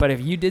 yeah, But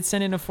if you did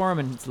send in a form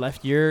and it's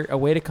left a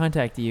way to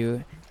contact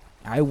you,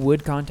 I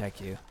would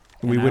contact you.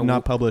 We And would I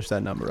not publish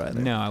that number either.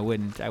 No, I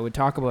wouldn't. I would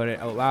talk about it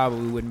out loud, but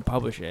we wouldn't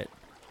publish it.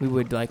 We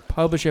would like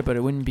publish it, but it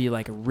wouldn't be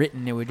like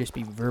written. It would just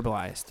be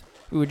verbalized.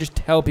 We would just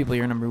tell people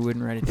your number. We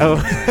wouldn't write it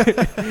down.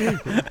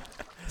 Oh.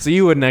 So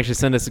you wouldn't actually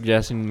send a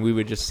suggestion. We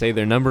would just say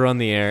their number on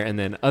the air, and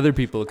then other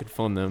people could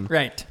phone them.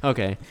 Right.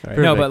 Okay. Right.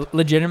 No, Perfect. but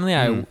legitimately,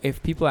 Mm.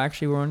 if people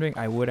actually were wondering,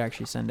 I would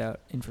actually send out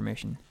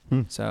information.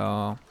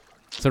 So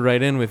So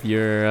write in with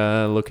your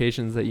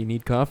locations that you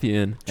need coffee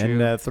in.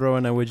 And throw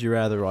in a would you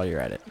rather while you're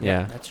at it.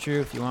 Yeah. that's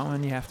true. If you want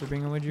one, you have to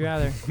bring a would you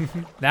rather.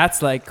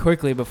 That's like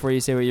quickly before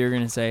you say what you're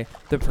gonna say.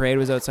 The parade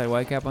was outside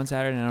Whitecap on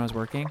Saturday, and I was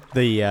working.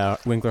 The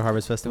Winkler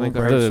Harvest The Festival.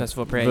 Winkler parade. Harvest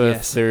Festival parade. The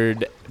Yes.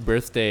 third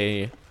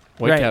birthday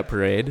Whitecap Right.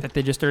 parade. That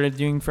they just started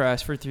doing for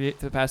us for the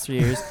past 3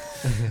 years.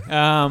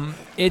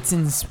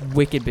 It's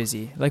wicked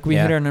busy. Like we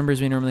Yeah. hit our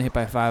numbers we normally hit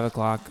by 5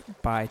 o'clock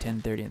by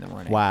 10:30 in the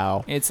morning.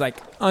 Wow. It's like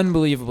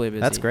unbelievably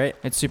busy. That's great.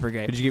 It's super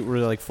great. Did you get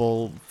really like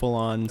full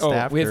on Oh,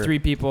 staff? we had or- 3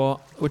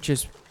 people, which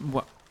is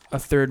a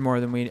third more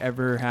than we'd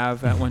ever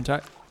have at one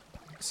time.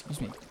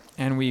 Excuse me.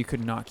 And we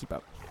could not keep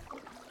up.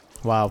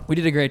 Wow. We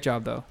did a great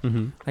job though.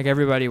 Mm-hmm. Like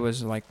everybody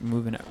was like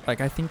moving up.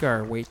 Like I think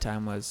our wait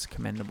time was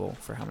commendable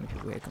for how many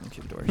people we had coming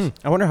through the doors.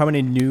 I wonder how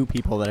many new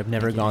people that have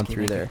never Thank you, gone thank you,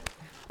 through thank there.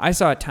 I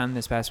saw a ton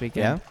this past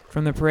weekend. Yeah?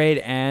 From the parade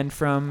and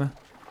from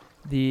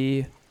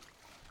the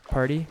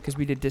party because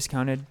we did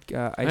discounted iced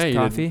Yeah, you did.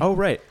 coffee. Oh,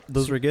 right.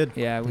 Those were good.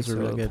 Yeah, we Those were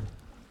really sold good.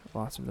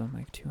 lots of them,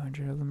 like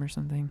 200 of them or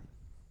something,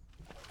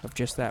 of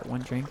just that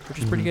one drink, which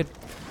is pretty Mhm.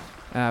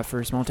 good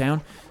for a small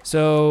town.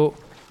 So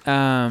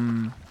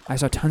I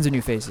saw tons of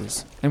new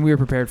faces, and we were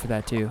prepared for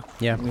that too.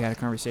 Yeah. We had a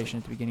conversation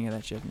at the beginning of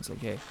that shift and said,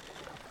 "Okay,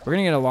 we're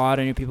gonna get a lot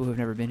of new people who've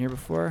never been here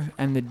before,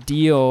 and the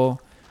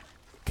deal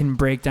can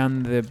break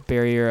down the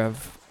barrier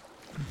of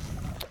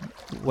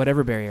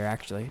whatever barrier.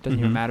 Actually, it doesn't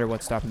even Mhm. matter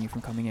what's stopping you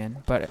from coming in,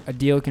 but a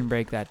deal can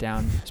break that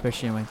down,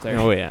 especially in Winkler.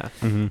 Oh yeah.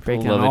 Mm-hmm. Break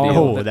Love down a all deal.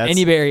 Oh, the- that's-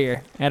 any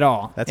barrier at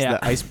all. That's Yeah.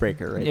 the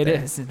icebreaker right It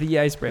there. is the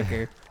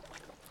icebreaker.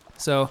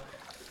 So,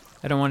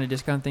 I don't want to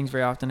discount things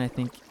very often. I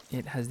think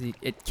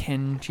it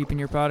can cheapen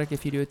your product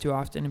if you do it too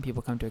often and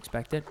people come to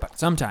expect it. But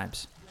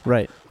sometimes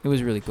Right. it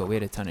was really cool. We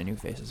had a ton of new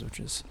faces, which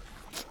was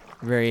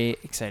very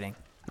exciting.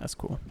 That's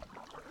cool.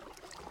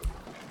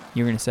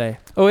 You were gonna say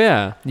Oh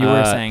yeah. You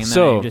were saying, and then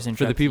I so just for the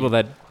interrupted people you.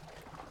 that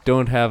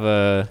don't have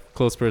a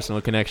close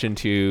personal connection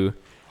to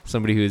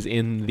somebody who's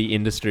in the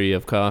industry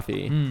of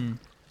coffee,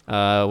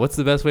 what's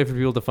the best way for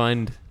people to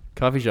find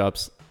coffee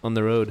shops on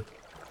the road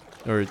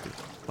or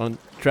on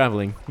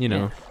traveling? You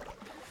know.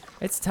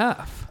 it's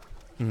tough.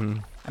 hmm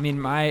I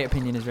mean, my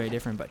opinion is very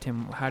different. But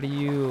Tim,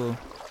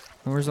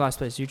 where's the last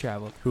place you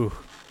traveled? Ooh.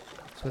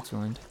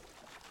 Switzerland.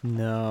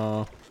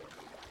 No.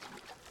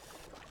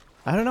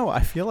 I don't know.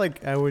 I feel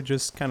like I would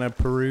just kind of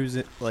peruse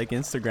it like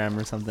Instagram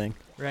or something.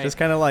 Right. Just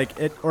kind of like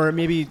it, or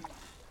maybe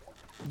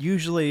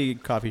usually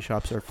coffee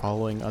shops are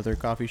following other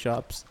coffee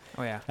shops.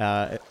 Oh yeah.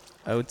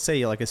 I would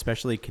say like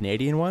especially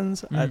Canadian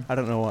ones. Mm. I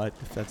don't know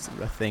if that's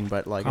a thing,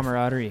 but like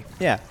Camaraderie.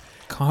 yeah,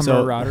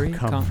 Camaraderie.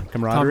 camaraderie.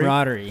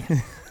 Camaraderie.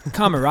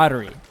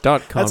 Camaraderie.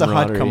 That's a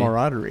hot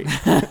camaraderie.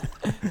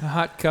 A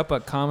hot cup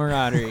of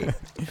camaraderie.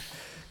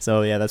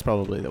 So yeah, that's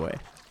probably the way.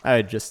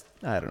 I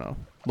don't know,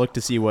 look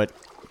to see what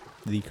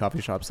the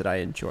coffee shops that I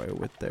enjoy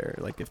with their,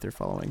 like if they're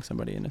following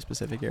somebody in a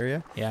specific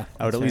area. Yeah.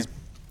 I would that's at fair. least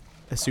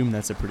assume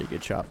that's a pretty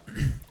good shop. It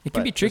can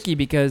but be just- tricky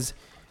because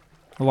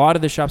a lot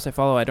of the shops I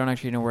follow, I don't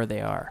actually know where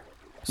they are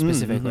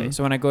specifically. mhm.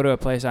 So when I go to a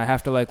place, I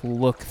have to like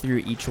look through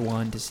each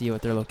one to see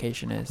what their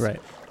location is.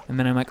 Right. And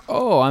then I'm like,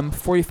 oh, I'm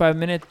 45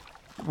 minutes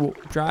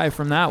drive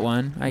from that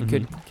one, I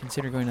could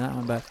consider going to that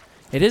one. But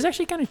it is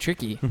actually kind of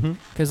tricky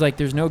because like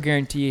there's no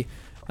guarantee.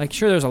 Like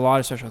sure, there's a lot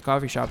of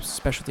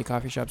specialty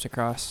coffee shops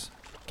across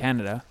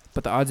Canada,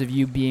 but the odds of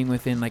you being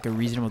within like a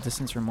reasonable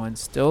distance from one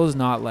still is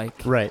not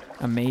like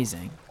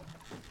amazing.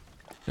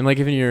 And like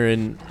if you're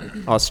in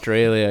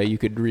Australia, you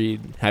could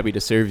read Happy to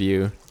Serve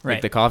You,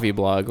 like the coffee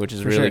blog, which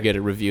is really good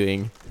at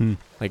reviewing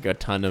like a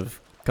ton of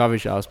coffee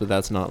shops, but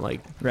that's not like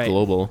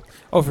global.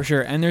 Oh, for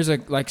sure. And there's a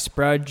like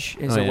Sprudge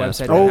is a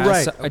website that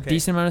has a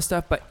decent amount of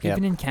stuff, but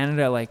even in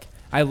Canada, like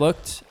I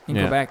looked in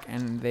Quebec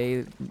and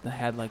they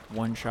had like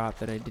one shop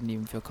that I didn't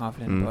even feel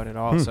confident about at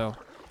all. So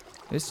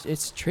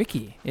it's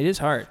tricky. It is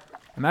hard.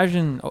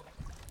 Imagine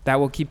that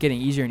will keep getting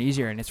easier and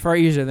easier, and it's far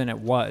easier than it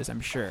was,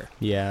 I'm sure.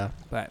 Yeah.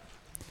 But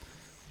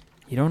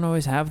you don't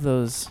always have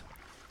those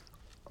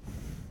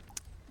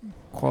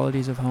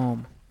qualities of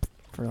home,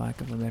 for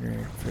lack of a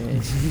better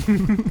phrase.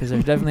 Because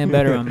there's definitely a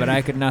better one, but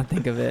I could not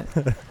think of it.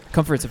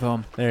 Comforts of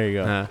home. There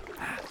you go. I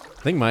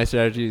think my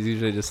strategy is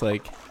usually just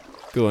like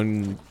go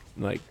on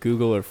like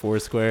Google or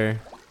Foursquare,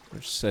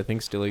 which I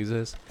think still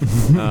exists.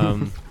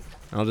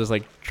 I'll just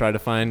like try to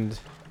find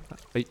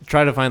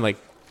like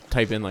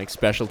type in like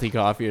specialty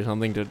coffee or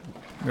something to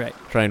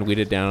try and weed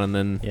it down,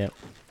 and then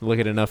look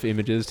at enough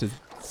images to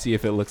see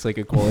if it looks like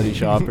a quality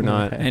shop or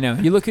not. I know.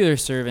 You look at their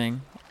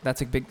serving.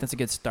 That's a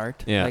good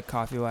start. Yeah. Like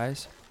coffee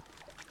wise.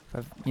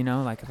 If you've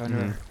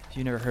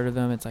never heard of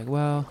them, it's like,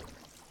 well,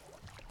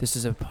 this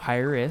is a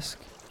higher risk.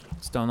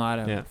 Still not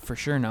a for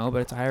sure no,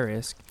 but it's a high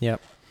risk.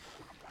 Yep.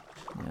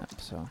 Yeah.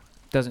 So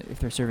if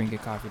they're serving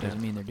good coffee,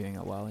 doesn't mean they're doing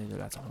it well either.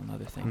 That's a whole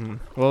other thing.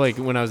 Well, like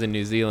when I was in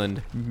New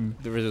Zealand,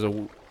 there was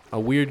a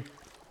weird,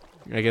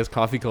 I guess,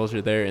 coffee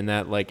culture there in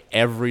that like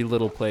every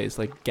little place,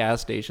 like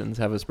gas stations,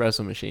 have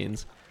espresso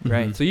machines.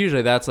 Right. So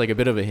usually that's like a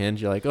bit of a hint.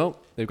 You're like, oh,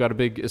 they've got a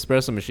big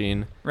espresso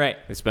machine. Right.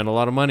 They spend a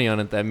lot of money on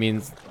it. That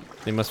means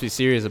they must be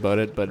serious about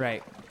it. But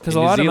because a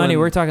lot of money,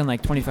 we're talking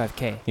like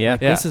 $25,000. Yeah.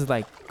 This is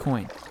like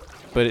coin.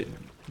 But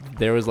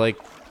there was like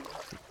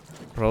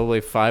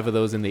probably 5 of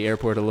those in the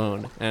airport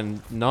alone,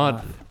 and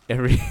not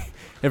every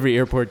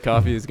airport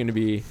coffee is going to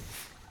be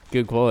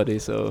good quality.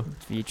 So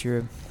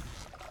future.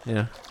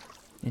 Yeah.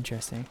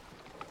 Interesting.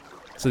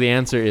 So the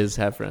answer is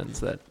have friends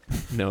that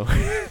know.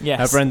 Yes.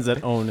 Have friends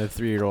that own a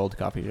 3-year-old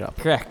coffee shop.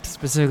 Correct.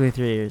 Specifically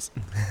 3 years.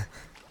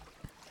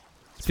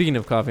 Speaking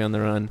of coffee on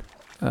the run,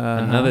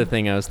 another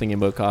thing I was thinking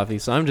about coffee.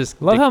 So I'm just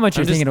how much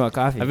you're thinking about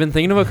coffee. I've been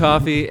thinking about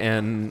coffee,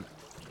 and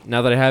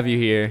now that I have you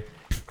here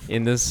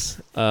in this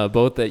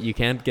boat that you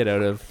can't get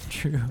out of,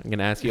 true, I'm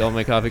gonna ask you all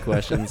my coffee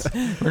questions.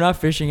 We're not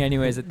fishing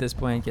anyways at this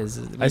point because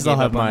I still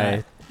have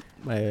my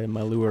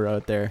lure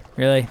out there.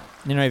 Really?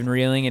 You're not even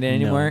reeling it in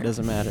anymore? No, it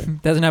doesn't matter.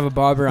 Doesn't have a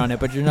bobber on it,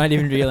 but you're not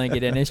even reeling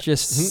it in. It's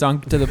just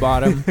sunk to the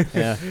bottom.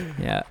 Yeah.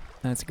 Yeah.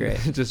 That's great.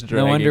 Just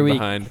dragging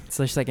behind. It's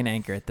just like an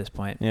anchor at this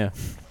point. Yeah.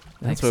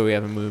 That's why we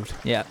haven't moved.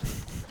 Yeah.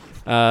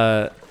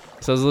 So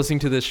I was listening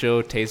to this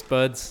show, Taste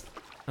Buds.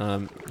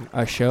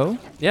 A show?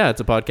 Yeah,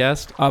 it's a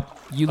podcast.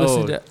 You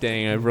listened to...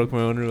 Dang, I broke my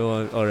own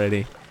rule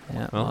already.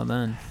 Yeah, well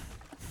done.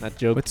 That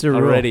joke What's the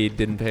rule? already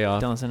didn't pay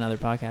off. Don't listen to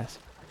another podcast.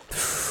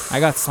 I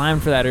got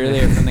slammed for that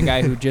earlier from the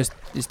guy who just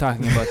is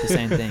talking about the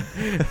same thing.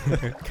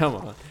 Come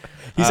on.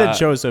 He said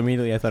show, so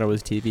immediately I thought it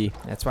was TV.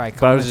 That's why I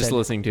But I was just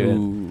listening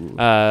to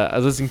it. I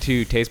was listening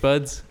to Taste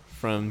Buds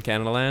from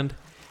Canada Land,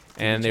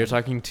 and they were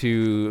talking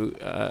to,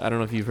 I don't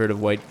know if you've heard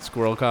of White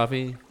Squirrel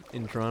Coffee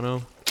in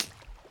Toronto.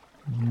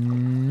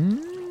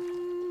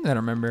 I don't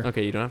remember.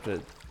 Okay, you don't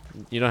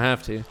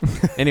have to.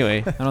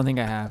 Anyway. I don't think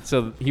I have.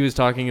 So he was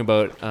talking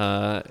about,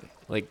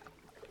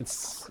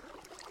 it's,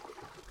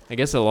 I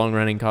guess, a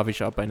long-running coffee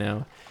shop by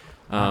now.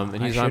 And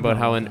he was talking about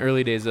how in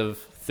early days of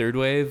Third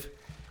Wave,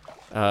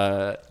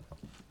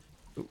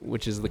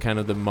 which is the kind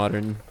of the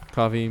modern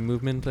coffee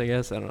movement, I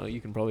guess. I don't know.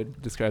 You can probably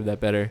describe that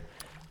better.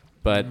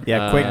 But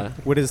yeah,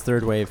 quick. What is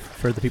Third Wave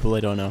for the people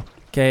that don't know?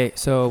 Okay,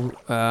 so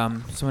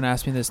someone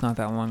asked me this not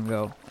that long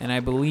ago, and I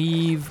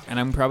believe, and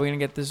I'm probably going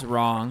to get this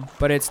wrong,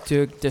 but it's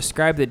to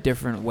describe the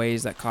different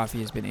ways that coffee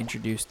has been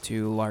introduced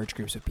to large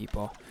groups of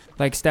people.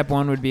 Like step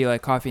 1 would be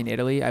like coffee in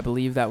Italy. I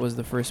believe that was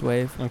the first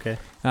wave. Okay.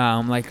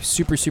 Like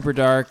super, super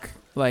dark,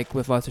 like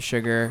with lots of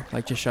sugar,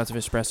 like just shots of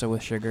espresso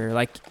with sugar,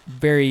 like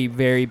very,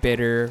 very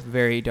bitter,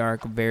 very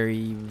dark,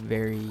 very,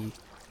 very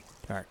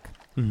dark.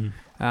 Mm-hmm.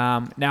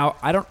 Now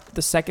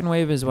the second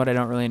wave is what I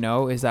don't really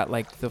know. Is that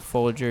like the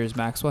Folgers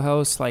Maxwell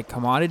House, like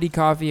commodity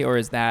coffee, or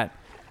is that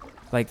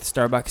like the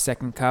Starbucks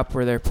second cup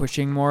where they're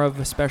pushing more of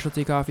a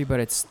specialty coffee, but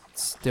it's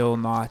still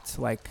not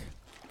like,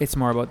 it's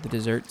more about the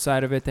dessert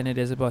side of it than it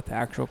is about the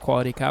actual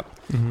quality cup.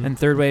 Mm-hmm. And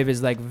third wave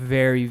is like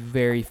very,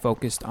 very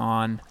focused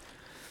on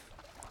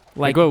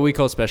like what we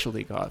call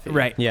specialty coffee.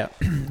 Right. Yeah.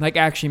 Like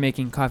actually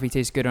making coffee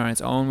taste good on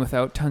its own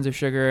without tons of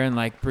sugar, and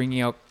like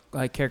bringing out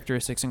like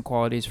characteristics and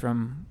qualities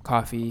from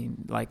coffee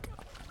like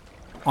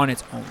on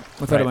its own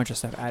without a bunch of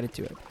stuff added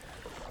to it.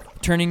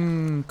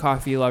 Turning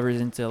coffee lovers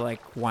into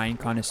like wine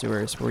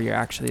connoisseurs, where you're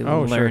actually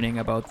learning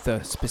about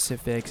the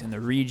specifics and the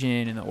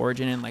region and the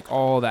origin and like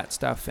all that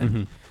stuff,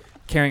 and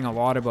caring a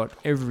lot about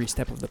every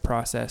step of the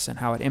process and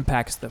how it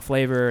impacts the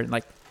flavor, and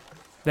like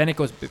then it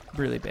goes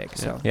really big.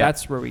 So Yeah.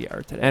 that's where we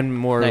are today. And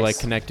more Nice. like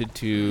connected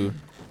to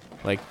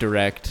like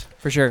direct.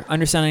 For sure,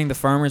 understanding the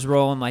farmer's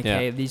role and like, Yeah.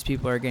 hey, these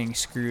people are getting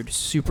screwed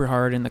super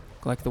hard in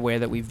the way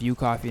that we view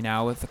coffee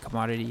now with the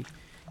commodity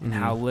and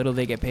how little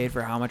they get paid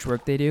for how much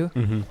work they do,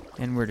 Mm-hmm.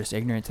 and we're just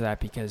ignorant to that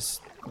because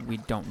we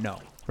don't know.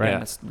 Right.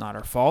 And it's not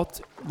our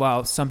fault.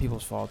 Well, some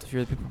people's fault. If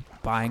you're the people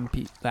buying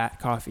that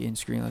coffee and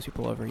screwing those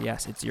people over,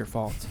 yes, it's your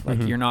fault. Like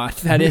Mhm. you're not.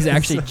 That is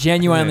actually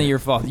genuinely Yeah. your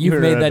fault. You've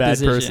You're made a that bad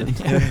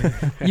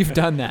decision. You've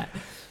done that.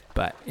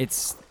 But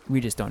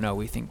we just don't know.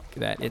 We think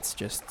that it's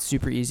just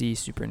super easy,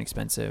 super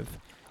inexpensive,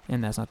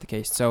 and that's not the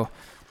case. So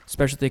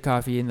specialty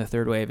coffee in the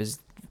third wave is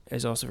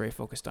also very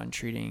focused on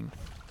treating,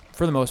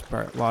 for the most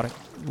part, a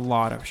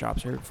lot of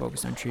shops are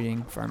focused on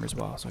treating farmers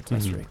well. So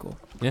that's Mhm. really cool.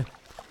 Yeah.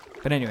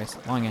 But anyways,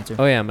 long answer.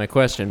 Oh yeah, my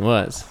question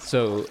was,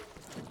 so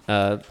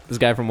this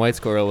guy from White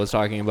Squirrel was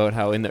talking about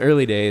how in the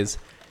early days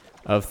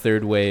of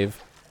third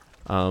wave,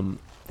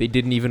 they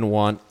didn't even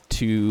want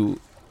to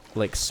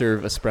like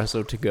serve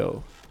espresso to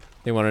go.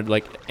 They wanted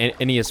like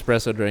any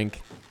espresso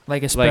drink.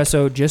 Like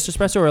espresso, just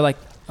espresso, or like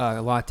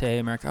latte,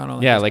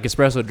 Americano? Yeah, like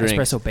espresso drinks.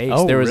 espresso based.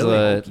 Oh, there was really?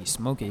 a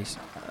Smokies.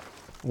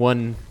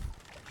 one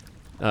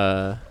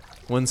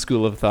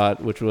school of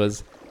thought which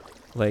was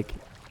like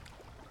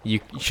you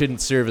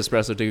shouldn't serve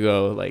espresso to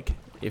go. Like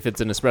if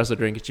it's an espresso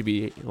drink, it should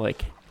be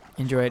like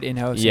Enjoy it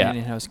in-house Yeah. in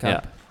an in-house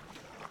cup.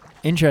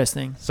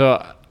 Interesting.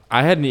 so.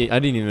 I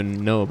didn't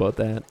even know about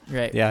that.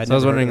 Right. Yeah, So I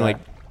was wondering, like,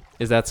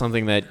 is that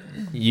something that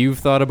you've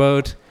thought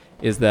about?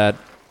 Is that,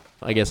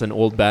 I guess, an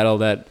old battle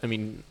that, I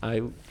mean,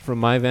 from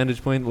my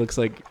vantage point, looks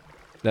like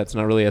that's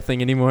not really a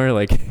thing anymore.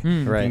 Like,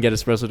 Hmm. Right. you can get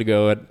espresso to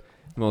go at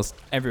most,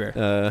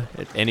 Everywhere.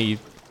 at any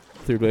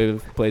third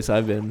wave place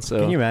I've been.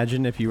 So Can you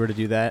imagine if you were to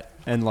do that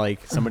and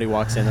like somebody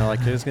walks in, they're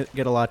like, just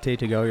get a latte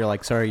to go. You're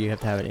like, sorry, you have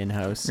to have it in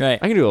house. Right.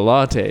 I can do a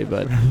latte,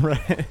 but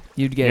Right.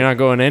 You'd you're get. not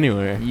going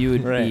anywhere. You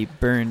would be Right.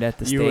 burned at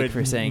the You stake would-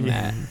 for saying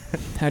yeah. that.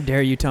 How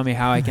dare you tell me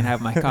how I can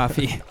have my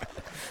coffee?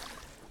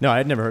 No,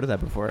 I'd never heard of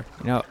that before.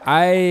 You know,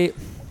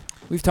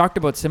 we've talked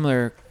about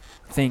similar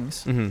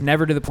things. Mhm.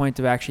 Never to the point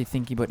of actually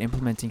thinking about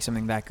implementing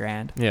something that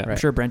grand. Yeah. I'm Right.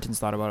 sure Brenton's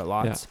thought about it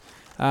lots.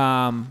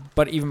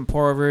 But even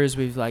pour overs,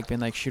 we've like been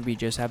like, should we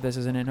just have this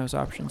as an in-house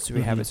option? So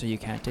we have Mhm. it so you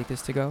can't take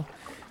this to go.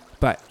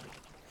 But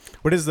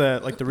What is the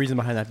reason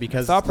behind that?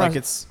 Because Thought like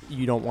process-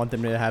 you don't want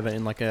them to have it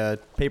in like a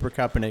paper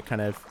cup and it kind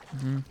of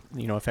mhm.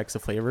 affects the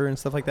flavor and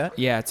stuff like that.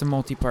 Yeah, it's a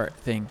multi-part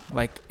thing.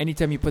 Like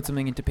anytime you put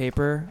something into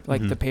paper,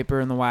 like Mhm. the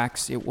paper and the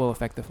wax, it will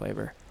affect the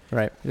flavor.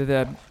 Right.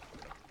 The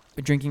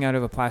drinking out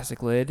of a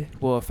plastic lid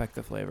will affect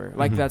the flavor.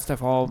 Like Mhm. that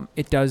stuff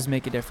it does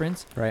make a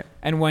difference. Right.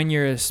 And when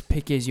you're as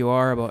picky as you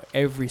are about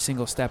every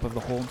single step of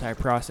the whole entire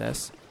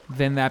process,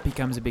 then that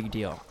becomes a big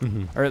deal.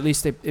 Mm-hmm. Or at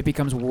least it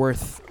becomes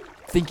worth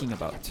thinking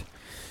about.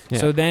 Yeah.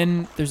 So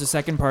then there's a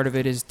second part of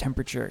it is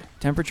temperature.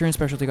 Temperature in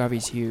specialty coffee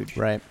is huge.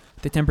 Right.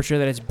 The temperature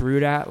that it's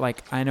brewed at,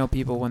 like I know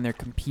people when they're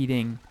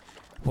competing,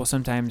 will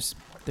sometimes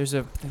it's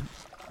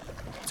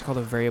called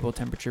a variable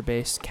temperature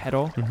base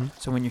kettle. Mm-hmm.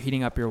 So when you're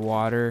heating up your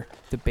water,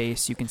 the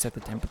base, you can set the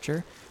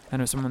temperature. I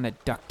know someone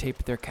that duct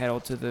taped their kettle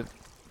to the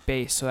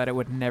base so that it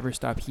would never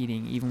stop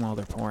heating even while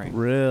they're pouring.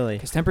 Really.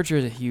 Because temperature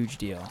is a huge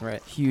deal.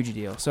 Right. Huge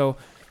deal. So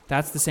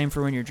that's the same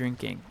for when you're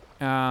drinking.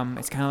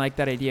 It's kind of like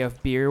that idea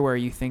of beer where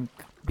you think,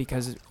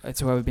 because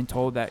it's what I've been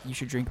told, that you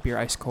should drink beer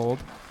ice cold.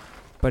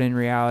 But in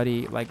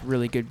reality, like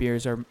really good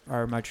beers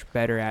are much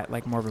better at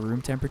like more of a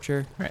room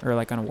temperature, Right. or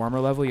like on a warmer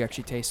level. You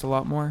actually taste a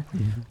lot more.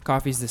 Mm-hmm.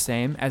 Coffee's the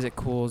same. As it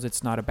cools,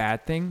 it's not a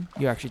bad thing.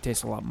 You actually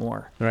taste a lot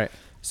more. Right.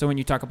 So when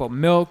you talk about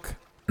milk,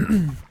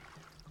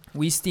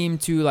 we steam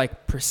to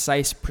like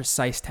precise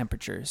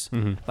temperatures.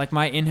 Mm-hmm. Like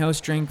my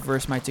in-house drink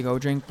versus my to-go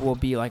drink will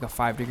be like a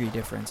 5-degree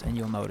difference, and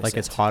you'll notice Like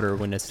it's hotter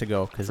when it's to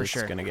go because For it's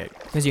sure. gonna get.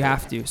 because you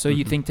have to. So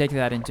you Mhm. take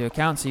that into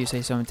account. So you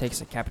say someone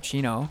takes a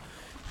cappuccino,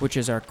 which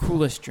is our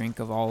coolest drink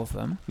of all of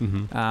them,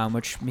 Mm-hmm.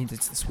 which means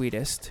it's the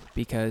sweetest,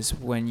 because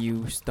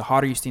the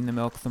hotter you steam the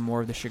milk, the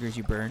more of the sugars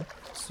you burn.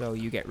 So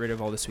you get rid of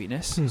all the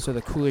sweetness. Hmm. So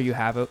the cooler you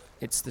have it,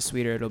 it's the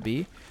sweeter it'll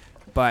be.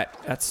 But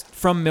that's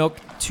from milk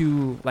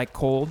to like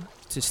cold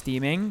to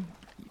steaming.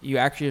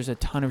 There's a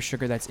ton of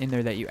sugar that's in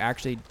there that you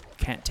actually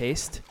can't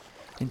taste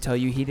until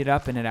you heat it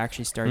up, and it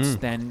actually starts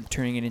then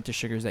turning it into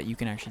sugars that you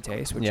can actually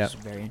taste, which Yep. is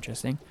very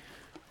interesting.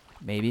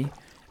 Maybe.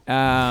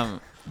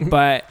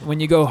 But when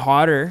you go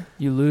hotter,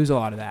 you lose a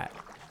lot of that.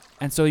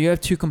 And so you have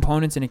two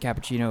components in a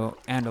cappuccino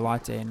and a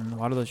latte, and in a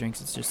lot of those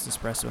drinks, it's just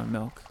espresso and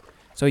milk.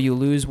 So you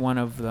lose one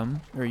of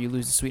them, or you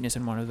lose the sweetness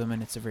in one of them,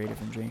 and it's a very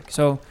different drink.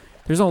 So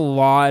there's a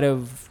lot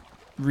of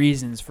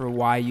reasons for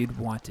why you'd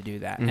want to do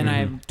that. And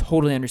I Mhm.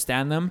 totally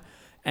understand them.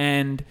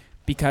 And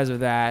because of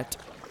that,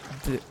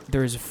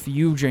 there's a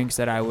few drinks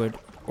that I would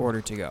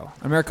order to go.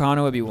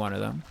 Americano would be one of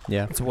them.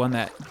 Yeah. It's one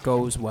that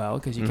goes well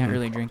because you can't Mhm.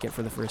 really drink it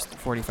for the first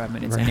 45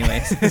 minutes Right.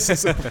 anyways.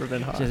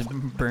 Hot. Just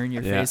burn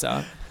your Yeah. face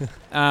off.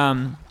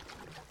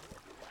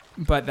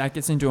 But that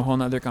gets into a whole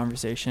nother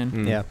conversation,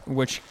 Mm. Yeah.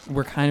 which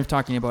we're kind of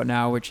talking about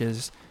now, which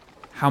is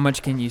how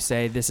much can you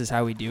say this is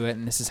how we do it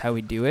and this is how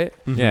we do it?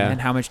 Yeah. And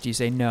how much do you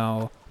say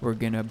no, we're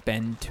going to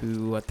bend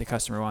to what the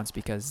customer wants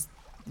because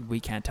we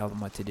can't tell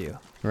them what to do.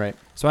 Right.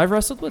 So I've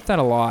wrestled with that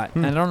a lot.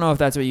 And I don't know if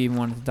that's what you even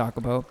wanted to talk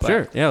about. But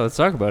Sure. Yeah, let's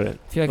talk about it.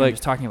 I feel like I'm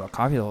just talking about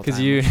coffee the whole time. 'Cause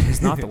you- which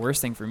is not the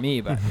worst thing for me,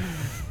 but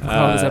we'll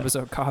call this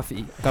episode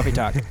coffee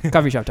talk,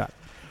 coffee shop talk.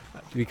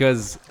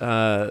 Because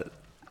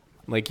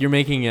like you're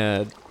making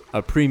a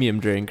premium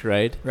drink,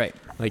 right? Right.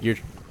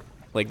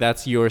 Like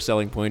that's your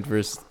selling point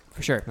versus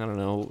For sure. I don't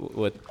know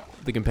what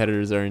the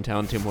competitors are in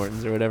town, Tim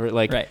Hortons or whatever.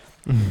 Like Right.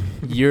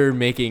 you're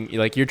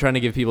trying to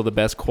give people the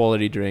best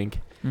quality drink.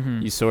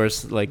 Mm-hmm. You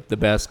source like the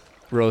best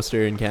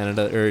roaster in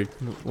Canada or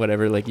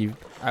whatever. Like you,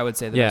 I would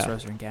say the Yeah. best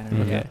roaster in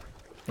Canada. Okay. Yeah.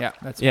 Yeah,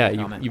 that's a yeah, fair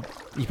you, comment.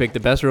 you pick the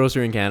best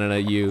roaster in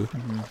Canada.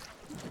 Mhm.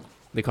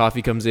 The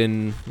coffee comes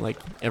in like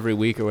every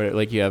week or whatever.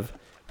 Like you have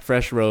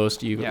fresh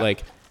roast. You Yeah.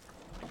 like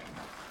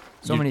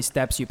So you- many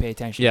steps you pay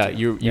attention yeah, to.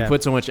 you Yeah.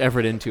 put so much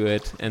effort into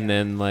it, and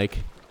then like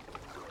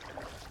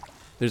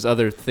there's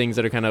other things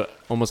that are kind of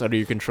almost out of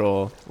your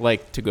control,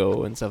 like to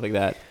go and stuff like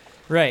that.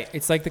 Right.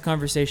 It's like the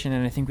conversation,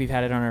 and I think we've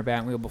had it on our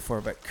bat wheel before,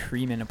 but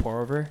cream in a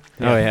pour over.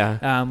 Oh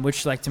yeah,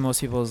 Which, like, to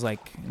most people is like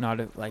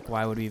not like,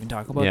 why would we even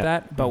talk about Yeah.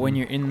 that? But when Mhm.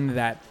 you're in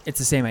that, it's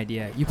the same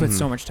idea. You put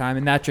so Mhm. much time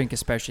in that drink,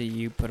 especially.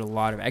 You put a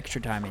lot of extra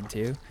time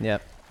into,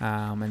 Yep.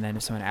 and then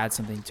if someone adds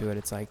something to it,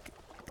 it's like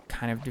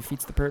kind of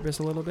defeats the purpose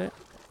a little bit.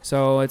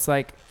 So it's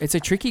like it's a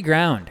tricky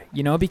ground,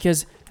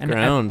 because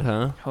ground,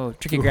 huh?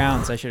 tricky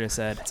grounds. I should have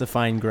said. It's a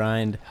fine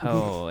grind.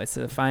 Oh, it's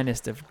the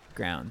finest of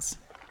grounds.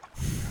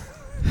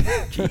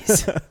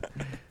 Jeez.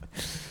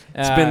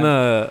 It's been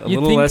a you'd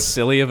little think- less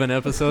silly of an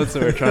episode, so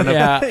we're trying to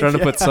Yeah. trying to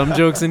put some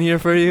jokes in here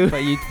for you.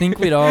 But you'd think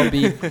we'd all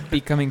be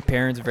becoming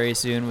parents very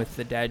soon with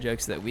the dad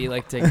jokes that we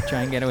like to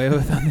try and get away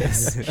with on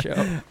this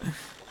show.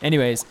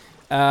 Anyways,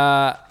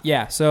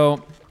 yeah,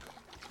 so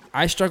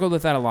I struggled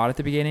with that a lot at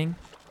the beginning.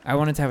 I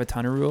wanted to have a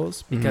ton of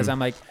rules because Mhm. I'm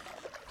like,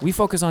 we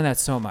focus on that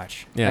so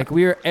much. Yeah.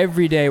 Like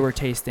every day we're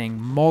tasting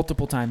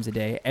multiple times a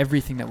day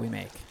everything that we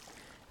make.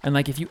 And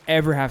like if you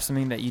ever have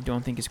something that you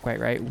don't think is quite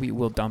right, we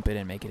will dump it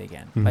and make it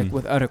again. Mhm. Like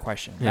without a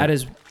question. Yeah. That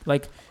is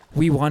like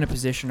we want to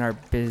position our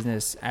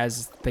business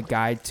as the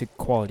guide to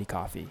quality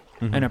coffee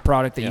Mhm. and a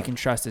product that Yeah. you can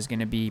trust is going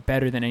to be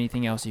better than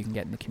anything else you can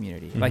get in the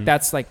community. Mhm. Like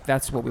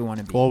that's what we want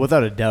to be. Well,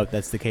 without a doubt,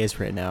 that's the case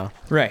right now.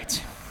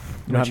 Right.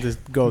 You don't have to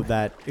go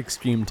that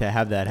extreme to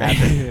have that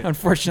happen.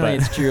 Unfortunately,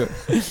 But- it's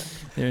true.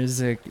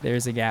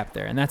 There's a gap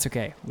there, and that's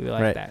okay. We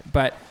like Right. that.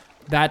 But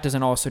that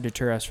doesn't also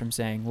deter us from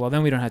saying, well,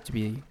 then we don't have to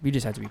be. We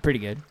just have to be pretty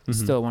good. Mhm.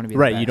 Still want to be the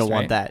Right. best, You don't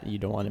want right? that. You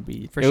don't want to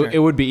be. For sure. It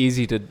would be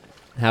easy to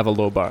have a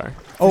low bar.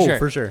 Oh, sure.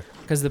 for sure.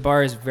 Because the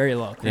bar is very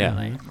low Yeah.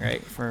 currently,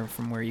 right?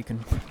 From where you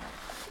can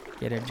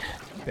get a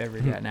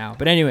beverage at now.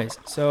 But anyways,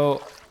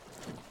 so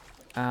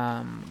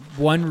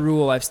one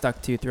rule I've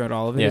stuck to throughout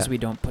all of it is Yeah. we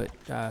don't put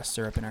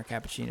syrup in our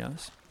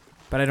cappuccinos.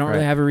 But I don't really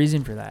Right. have a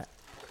reason for that.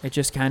 It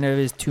just kind of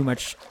is too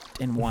much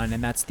in one,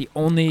 and that's the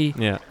only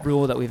Yeah.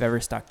 rule that we've ever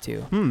stuck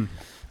to.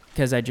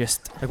 Because I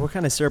just Like, what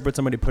kind of syrup would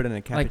somebody put in a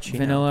cappuccino? like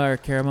vanilla or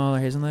caramel or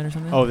hazelnut or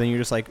something. Oh, then you're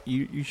just like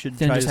you should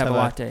Then try just have a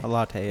latte. A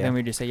latte. Yeah. Then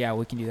we just say, yeah,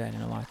 we can do that in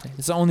a latte.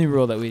 It's the only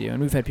rule that we do,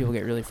 and we've had people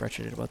get really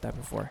frustrated about that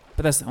before.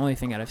 But that's the only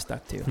thing that I've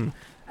stuck to. Hmm.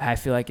 I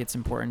feel like it's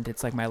important.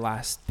 It's like my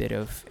last bit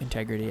of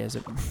integrity as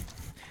a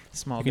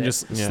small You can bit.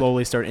 just Yeah.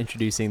 slowly start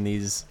introducing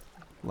these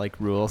like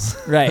rules.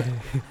 Right.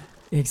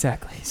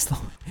 Exactly.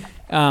 Slowly.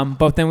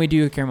 But then we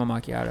do a caramel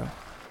macchiato,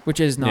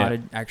 which is not Yeah.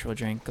 an actual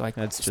drink. Like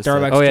That's just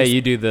Starbucks. Oh yeah, just-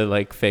 you do the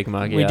like fake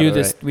macchiato. we do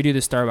this. Right? We do the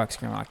Starbucks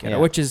caramel macchiato, Yeah.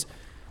 which is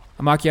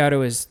a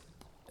macchiato is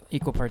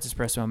equal parts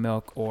espresso and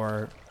milk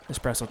or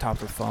espresso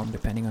topped with foam,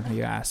 depending on who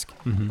you ask.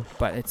 Mm-hmm.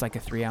 But it's like a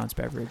 3-ounce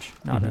beverage,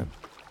 not Mhm. a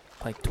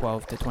like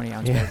 12 to 20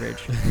 ounce Yeah.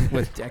 beverage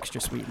with extra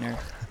sweetener.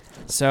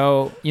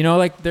 So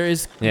like there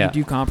is Yeah. we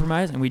do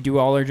compromise, and we do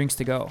all our drinks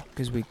to go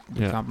because we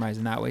Yeah. compromise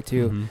in that way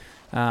too.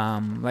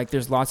 Mm-hmm. Like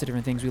there's lots of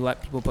different things. We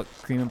let people put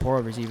cream and pour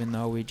overs, even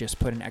though we just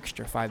put an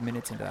extra 5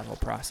 minutes into that whole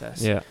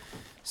process. Yeah.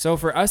 So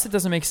for us, it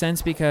doesn't make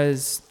sense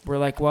because we're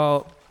like,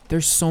 well,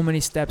 there's so many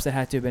steps that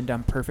had to have been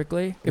done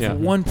perfectly. If Yeah.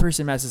 one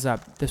person messes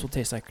up, this will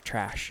taste like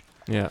trash.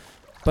 Yeah.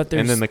 But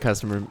there's And then the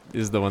customer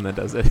is the one that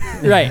does it.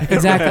 right,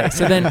 exactly.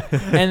 So then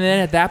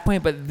at that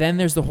point, but then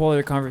there's the whole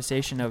other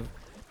conversation of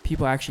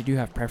people actually do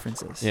have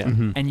preferences. Yeah. Mhm. And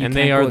you And can't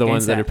they are go the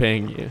ones against that are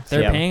paying you.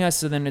 They're Yeah. paying us,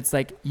 so then it's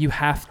like you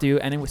have to.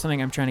 And then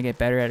something I'm trying to get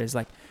better at is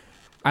like,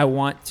 I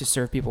want to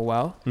serve people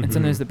well, and Mhm.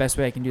 sometimes the best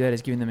way I can do that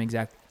is giving them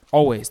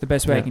always the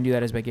best way I Yeah. can do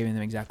that is by giving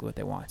them exactly what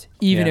they want,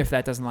 even Yeah. if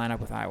that doesn't line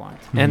up with what I want.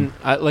 And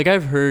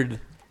I've heard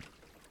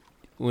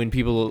when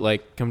people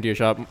like come to your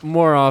shop,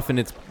 more often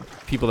it's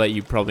people that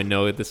you probably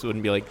know. This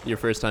wouldn't be like your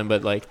first time,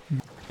 but like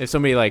if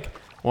somebody like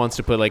wants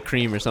to put like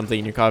cream or something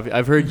in your coffee,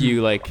 I've heard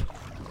you like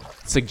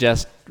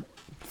suggest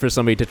for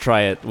somebody to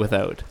try it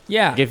without.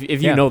 Yeah, Like if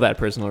you Yeah. know that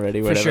person already,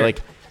 For whatever. sure.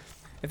 Like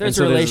if there's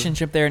so a there's-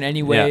 relationship there in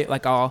any way, Yeah.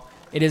 like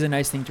it is a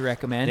nice thing to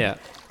recommend. Yeah.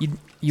 You So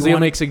you'll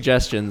want make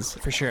suggestions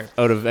for sure,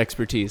 out of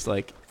expertise.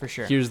 Like, for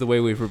sure. here's the way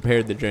we've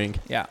prepared the drink.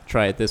 Yeah,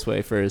 Try it this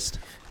way first.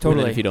 And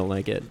totally. then if you don't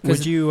like it,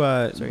 Cause-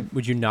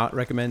 Would you not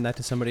recommend that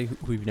to somebody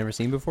who you've never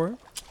seen before?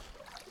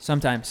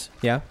 Sometimes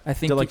Yeah. I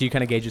think So like you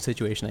kind of gauge the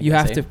situation. I you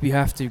guess,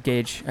 have to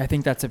gauge. I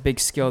think that's a big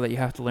skill that you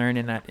have to learn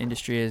in that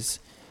industry. Is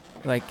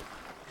like,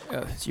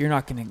 so you're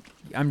not gonna.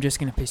 I'm just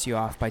gonna piss you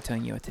off by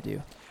telling you what to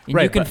do. And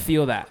Right, you can but-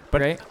 feel that,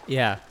 but- right?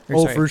 Yeah. Or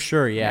Oh, sorry. for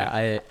sure.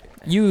 Yeah.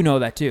 You know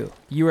that too.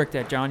 You worked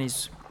at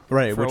Johnny's.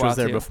 Right, For a which while was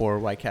there too. before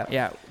Whitecap.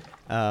 Yeah,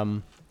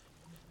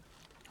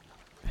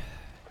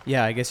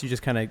 Yeah, I guess you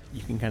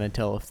can kind of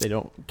tell if they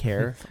don't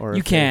care or you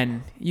if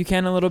they-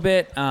 can a little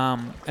bit. I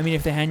mean,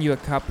 if they hand you a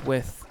cup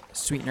with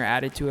sweetener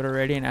added to it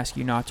already and ask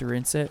you not to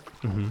rinse it,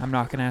 Mhm. I'm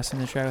not gonna ask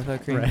them to try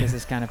without cream Right. because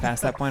it's kind of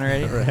past that point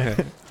already.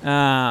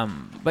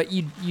 Right. But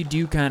you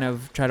do kind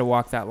of try to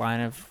walk that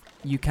line of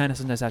you kind of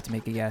sometimes have to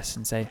make a guess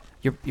and say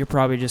you're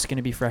probably just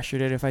gonna be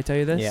frustrated if I tell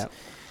you this. Yeah.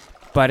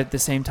 But at the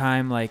same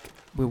time, like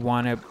we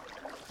want to.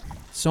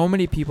 So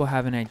many people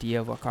have an idea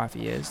of what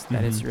coffee is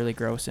that it's Mhm. really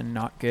gross and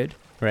not good.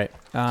 Right.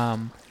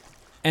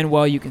 And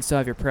while you can still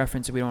have your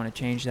preference, we don't want to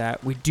change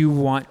that. We do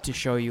want to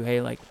show you,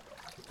 hey, like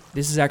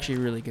this is actually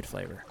really good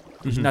flavor.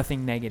 There's Mhm.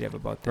 nothing negative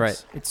about this.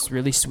 Right. It's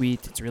really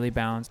sweet. It's really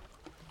balanced.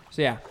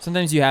 So yeah,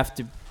 sometimes you have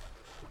to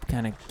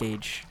kind of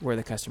gauge where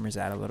the customer's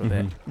at a little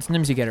bit. Mhm. And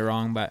sometimes you get it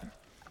wrong, but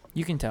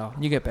you can tell.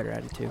 You get better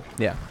at it too.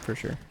 Yeah, for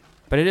sure.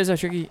 But it's a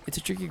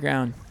tricky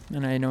ground.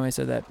 And I know I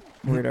said that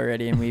word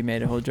already and we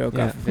made a whole joke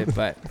Yeah. off of it,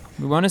 but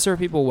we want to serve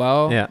people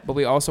well, Yeah. but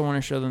we also want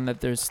to show them that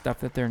there's stuff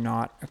that they're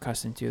not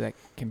accustomed to that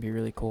can be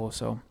really cool.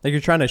 So Like you're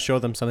trying to show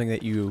them something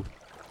that you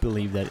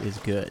believe that is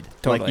good.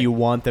 Totally. Like you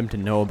want them to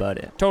know about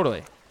it.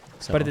 totally.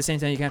 So. But at the same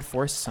time, you can't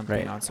force something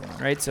Right. on someone,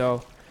 right?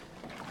 So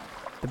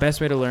the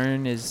best way to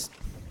learn is,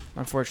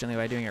 unfortunately,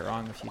 by doing it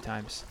wrong a few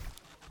times.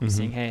 Mhm.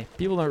 Saying, hey,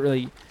 people don't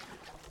really,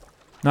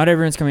 not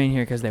everyone's coming in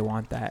here because they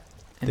want that.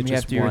 And They we have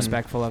just to be want-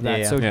 respectful of Yeah, that.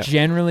 yeah. So Yeah.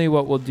 generally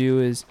what we'll do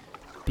is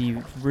be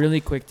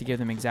really quick to give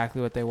them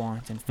exactly what they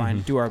want and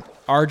Mhm. do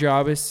our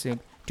job is to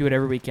do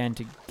whatever we can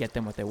to get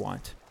them what they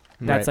want.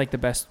 That's Right. like the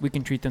best, we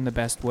can treat them the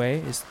best way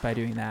is by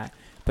doing that.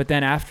 But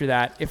then after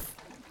that, if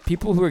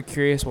people who are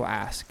curious will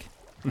ask,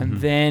 and Mhm.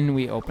 then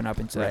we open up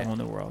into that Right. whole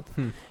new world.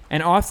 Hmm.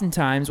 And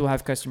oftentimes we'll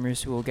have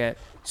customers who will get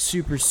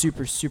super,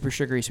 super, super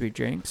sugary sweet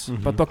drinks,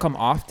 but Mhm. they'll come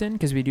often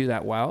because we do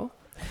that well.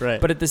 Right.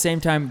 But at the same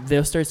time,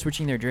 they'll start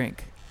switching their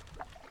drink.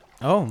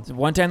 oh, So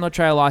one time they'll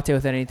try a latte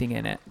with anything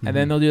in it, and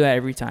then Mhm. they'll do that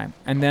every time.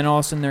 And then all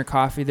of a sudden their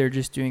coffee, they're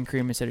just doing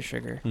cream instead of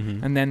sugar.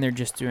 Mhm. And then they're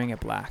just doing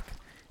it black.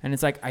 And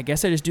it's like, I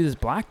guess I just do this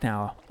black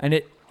now. And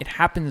it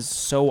happens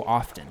so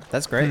often.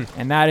 that's great.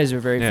 And that is a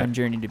very Yeah. fun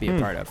journey to be a Hmm.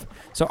 part of.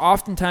 So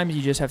oftentimes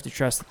you just have to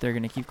trust that they're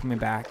going to keep coming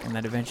back and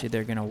that eventually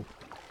they're going to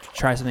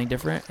try something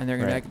different and they're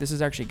going to Right. be like, this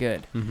is actually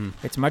good. Mm-hmm.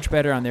 It's much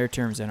better on their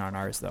terms than on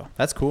ours, though.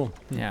 That's cool.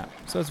 Yeah.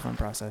 So it's a fun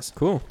process.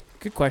 cool.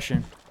 Good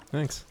question.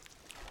 Thanks.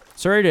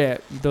 Sorry to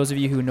those of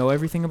you who know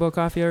everything about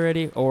coffee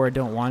already or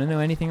don't want to know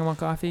anything about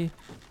coffee.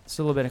 Just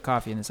a little bit of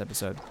coffee in this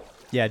episode.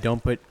 Yeah,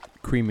 don't put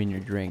cream in your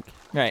drink.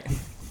 Right.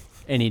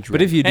 Any drink.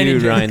 But if you Any do,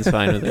 drink. Ryan's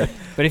fine with it.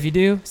 But if you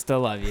do, still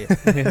love you.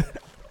 Should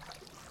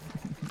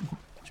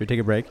we take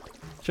a break?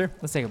 Sure.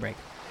 Let's take a break.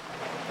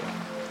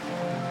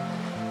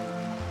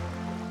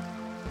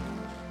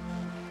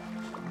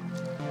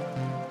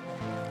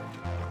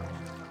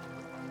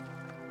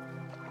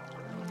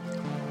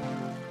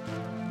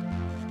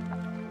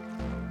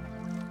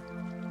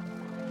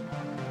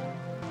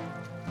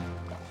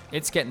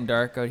 It's getting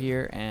dark out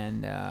here,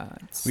 and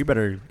We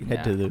better head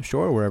Yeah. to the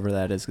shore wherever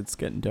that is. It's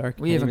getting dark.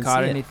 we Can't haven't even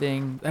caught see it.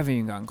 anything. Haven't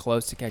even gotten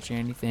close to catching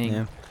anything.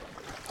 Yeah.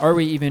 Are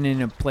we even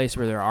in a place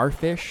where there are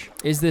fish?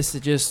 Is this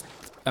just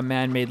a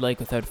man-made lake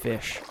without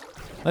fish?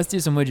 Let's do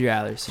some would you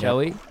rathers, shall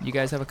we? You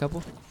guys have a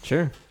couple?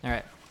 Sure. All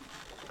right.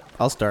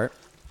 I'll start.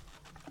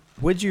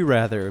 Would you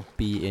rather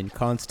be in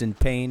constant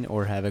pain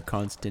or have a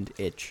constant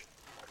itch?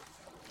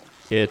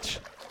 Itch.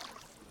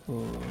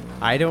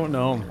 I don't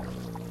know.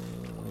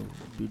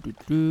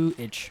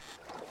 Itch.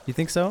 You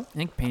think so? I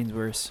think pain's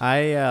worse. I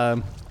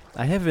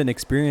have an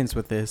experience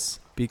with this.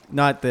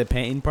 Not the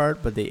pain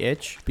part, but the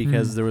itch.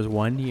 Because Mm. there was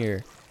one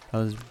year, I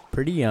was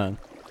pretty young.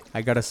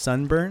 I got a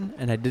sunburn,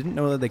 and I didn't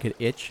know that they could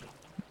itch.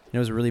 And it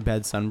was a really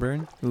bad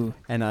sunburn, Ooh.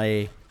 and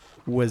I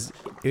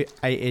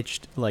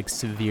itched like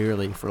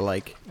severely for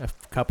like a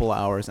couple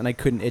hours, and I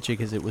couldn't itch it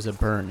because it was a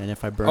burn, and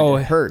if I burned, Oh.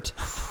 it hurt.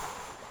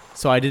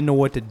 So I didn't know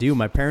what to do.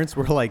 My parents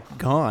were like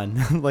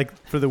gone, like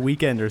for the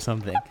weekend or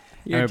something.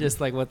 You're I- just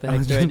like, what the I heck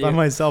was do I just by do?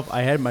 myself.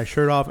 I had my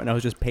shirt off and I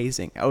was just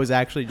pacing. I was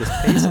actually just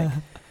pacing.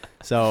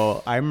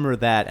 So I remember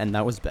that, and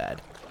that was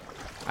bad.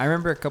 I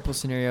remember a couple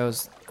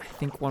scenarios. I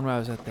think one where I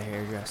was at the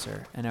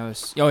hairdresser, and I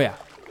was, oh yeah,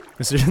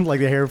 It's just like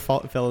the hair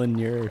fell in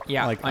your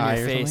like on eye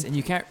your or face, something? and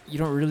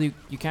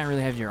you can't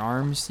really have your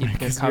arms. They're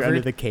 'Cause you're under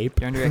covered. the cape.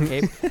 You're under a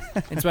cape.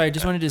 And so I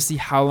just wanted to see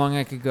how long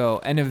I could go.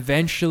 And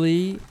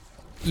eventually,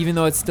 even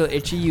though it's still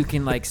itchy, you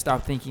can like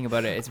stop thinking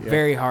about it. It's Yeah.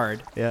 very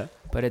hard, Yeah.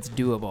 but it's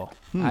doable.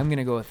 Hmm. I'm going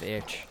to go with the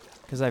itch.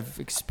 because I've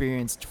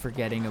experienced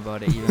forgetting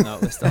about it, even though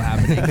it was still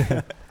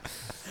happening.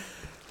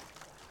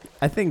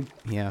 I think,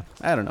 yeah,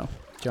 I don't know.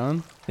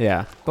 John?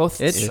 Yeah.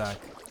 Both It's- suck.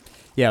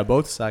 Yeah,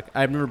 both suck.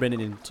 I've never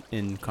been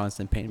in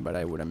constant pain, but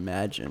I would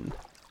imagine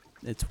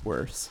it's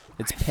worse.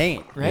 It's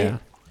pain. Right? Yeah.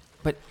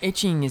 But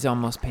itching is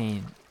almost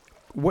pain.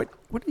 What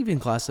even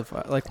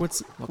classify? Like, what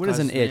is an causes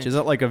an itch? itch? Is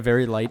it like a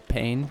very light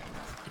pain?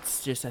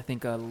 It's just, I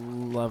think, a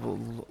low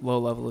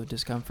level of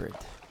discomfort.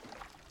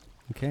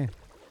 Okay.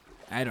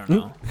 I don't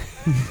know.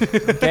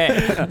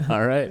 Okay.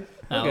 All right.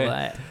 I'll Okay.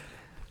 lie.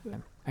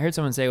 I heard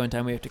someone say one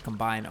time we have to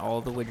combine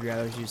all the would you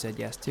rathers you said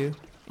yes to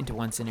into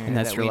one scenario And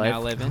that's that your we life?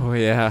 now live in. Oh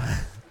yeah.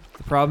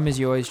 The problem is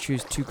you always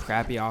choose two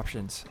crappy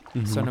options.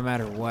 So no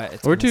matter what,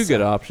 it's Or gonna two good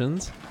suck.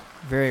 options.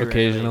 Very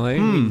occasionally.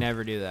 rarely. We Hmm.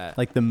 never do that.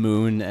 Like the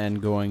moon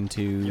and going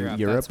to Europe.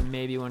 That's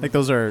maybe one. Like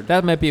those are,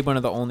 That might be one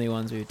of the only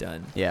ones we've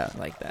done yeah.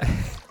 like that.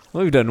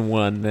 Well, we've done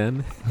one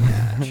then.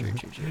 Yeah,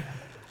 true.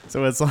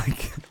 So it's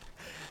like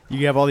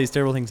you have all these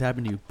terrible things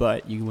happen to you,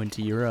 but you went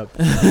to Europe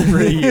for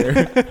a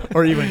year,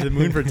 or you went to the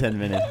moon for 10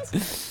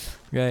 minutes.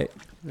 Right.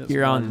 That's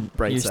You're one on.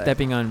 bright You're side.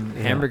 stepping on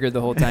Yeah. hamburger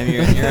the whole time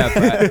you're in Europe.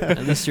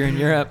 At least you're in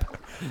Europe.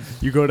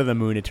 You go to the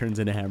moon, it turns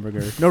into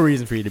hamburger. No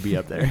reason for you to be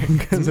up there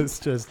because it's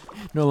just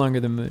No longer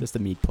the moon. a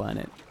meat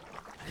planet.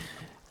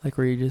 Like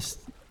where you just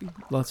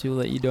lots of people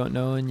that you don't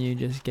know and you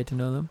just get to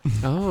know them.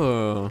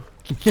 Oh.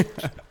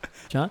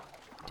 John,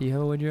 do you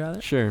have a would you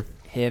rather? Sure.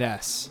 Hit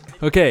us.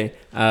 Okay.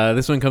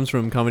 This one comes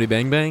from Comedy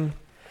Bang Bang.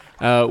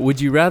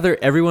 Would you rather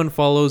everyone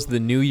follows the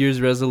New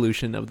Year's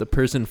resolution of the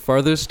person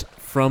farthest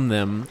from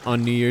them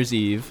on New Year's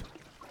Eve,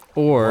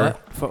 or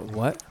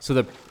What? so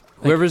the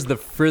whoever's the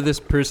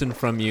furthest person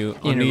from you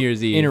on New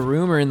Year's Eve In a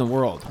room or in the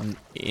world?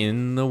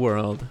 in the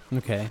world,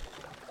 Okay.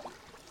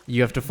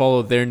 you have to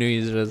follow their New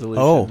Year's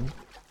resolution. Oh.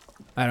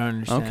 I don't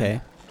understand.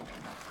 Okay.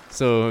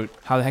 So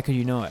How the heck could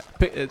you know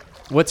it?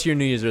 what's your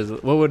New Year's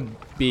resolution? What would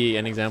be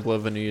an example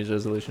of a New Year's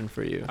resolution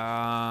for you?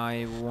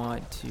 I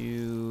want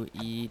to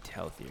eat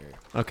healthier.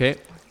 Okay.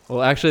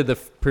 Well, actually, the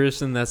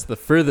person that's the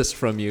furthest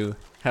from you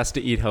has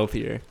to eat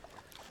healthier.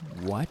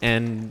 What?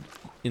 And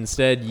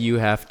instead, you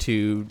have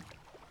to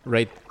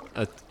write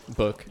a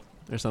book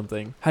or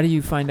something. How do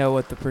you find out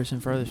what the person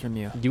furthest from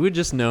you? You would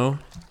just know.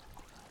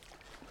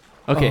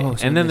 Okay, Oh,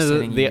 so and then you're there's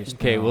sitting, you just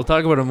okay, know. we'll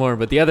talk about it more.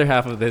 But the other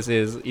half of this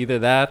is either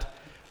that,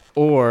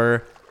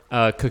 or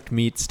cooked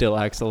meat still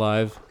acts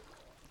alive.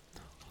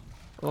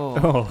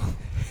 Oh.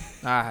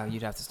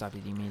 You'd have to stop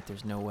eating meat.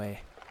 There's no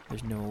way.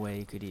 There's no way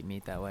you could eat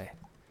meat that way.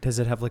 Does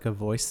it have like a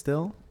voice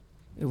still?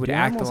 It would The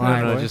act animals alive.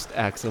 have No, voice? just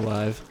acts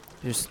alive.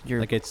 Just your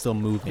Like it's still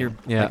moving. your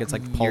Yeah. Like it's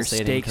like your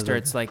pulsating. steak 'cause of-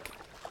 starts like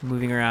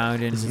moving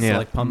around and Is it Yeah. still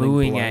like pumping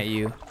mooing blood? at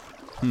you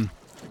Hmm.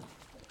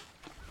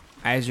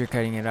 as you're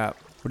cutting it up.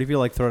 What if you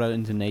like throw it out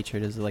into nature?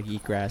 Does it like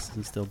eat grass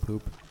and still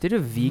poop? Did a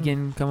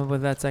vegan come up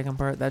with that second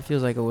part? That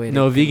feels like a way to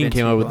No, vegan convince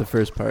came up with the people.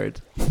 first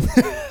part.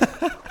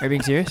 Are you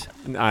being serious?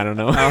 I don't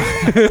know.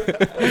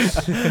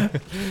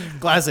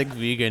 Classic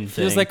vegan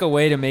Feels like a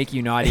way to make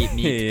you not eat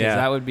meat because Yeah.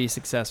 that would be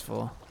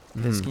successful.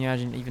 Because Mhm. can you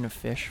imagine even a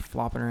fish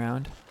flopping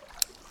around,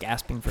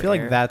 gasping for I feel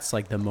air? like that's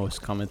like the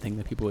most common thing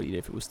that people would eat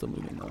if it was still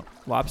moving though.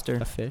 Lobster.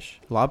 A fish,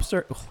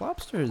 lobster.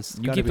 Lobster is.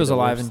 You gotta keep be those the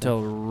alive worst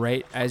until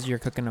right as you're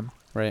cooking them. thing.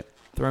 Right.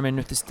 Throw them in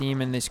with the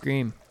steam and they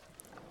scream.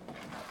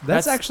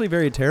 That's That's- actually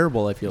very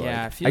terrible. I feel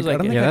Yeah, like. it feels I like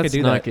don't it. think Yeah, I that's could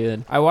do not that.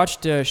 good. I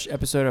watched a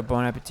episode of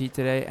Bon Appetit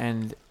today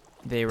and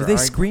they were Did they argu-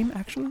 scream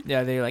actually?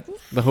 Yeah, they like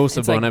The host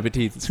of It's like- Bon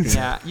Appetit.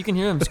 yeah, you can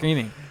hear them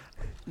screaming.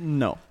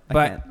 No. I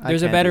But can't. I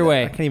there's a can't do better that.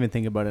 way. I can't even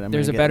think about it.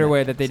 There's a better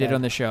way that they did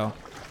on the show.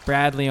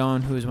 Brad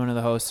Leone, who was one of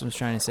the hosts, was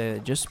trying to say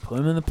that just put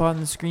him in the pot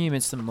and scream.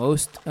 It's the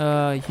most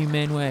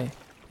humane way.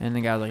 And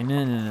the guy was like,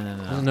 no.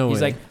 There's no He's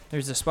way. like,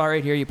 there's a spot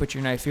right here. You put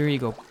your knife here. You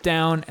go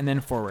down and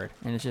then forward.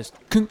 And it's just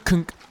kunk,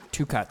 kunk,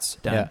 2 cuts.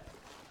 Done. Yeah.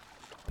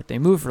 But they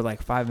move for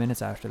like 5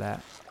 minutes after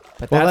that.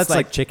 But Well, that's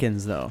like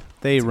chickens though.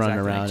 They It's run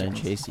exactly like around and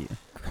chickens. chase you.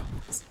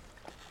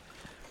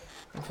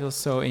 it feels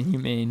so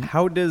inhumane.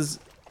 How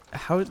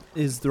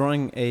is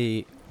throwing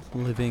a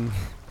living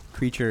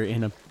creature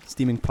in a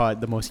steaming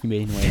pot the most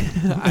humane way?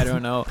 I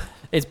don't know.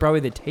 It's probably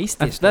the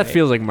tastiest. That way.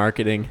 feels like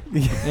marketing.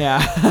 Yeah.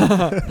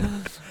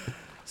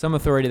 Some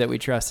authority that we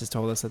trust has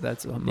told us that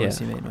that's the most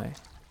Yeah. humane way.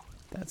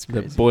 That's The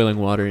crazy. boiling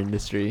water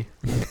industry.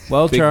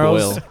 Well, Big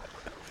Charles, boil.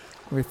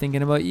 we're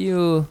thinking about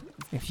you.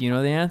 If you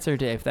know the answer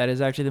to if that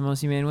is actually the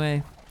most humane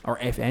way, or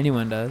if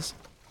anyone does,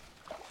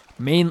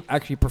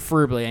 actually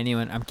preferably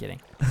anyone. I'm kidding.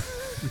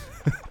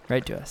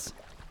 Write to us.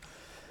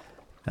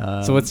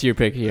 So what's your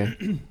pick here?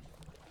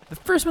 The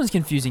first one's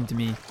confusing to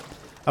me.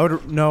 I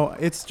would no.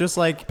 It's just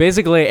like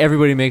Basically,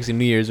 everybody makes a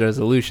New Year's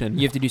resolution.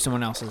 You have to do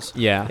someone else's.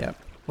 Yeah. Yeah.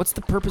 What's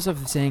the purpose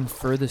of saying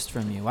furthest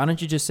from you? Why don't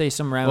you just say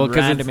some Well, 'cause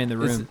random in the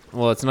it's- room?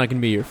 Well, it's not going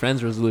to be your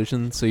friend's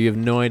resolution, so you have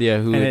no idea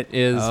who And it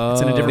is. Oh.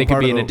 it's in a They different could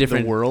part be of in a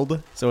different- the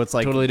world. So it's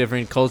like totally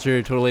different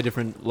culture, totally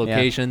different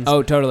locations.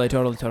 Oh, totally.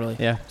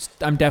 yeah.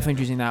 I'm definitely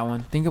choosing that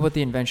one. Think about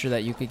the adventure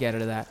that you could get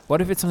out of that.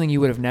 What if it's something you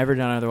would have never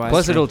done otherwise?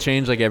 Plus, it'll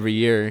change like every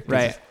year. 'cause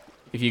Right.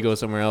 If you go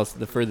somewhere else,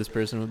 the furthest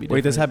person would be different.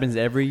 Wait, this happens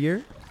every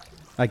year?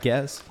 I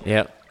guess.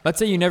 Yeah. Let's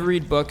say you never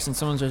read books and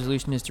someone's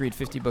resolution is to read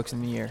 50 books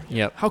in a year.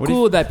 Yep. How What cool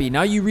if- would that be?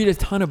 Now you read a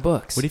ton of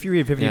books. What if you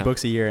read 50 Yeah.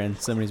 books a year and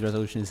somebody's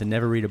resolution is to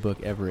never read a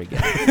book ever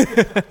again?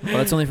 Well,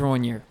 that's only for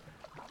 1 year.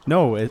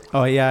 No.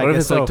 Oh yeah. What I if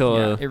guess it's like so.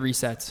 to Yeah, it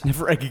resets.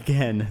 Never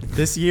again.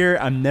 This year,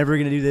 I'm never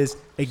gonna do this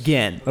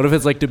again. what if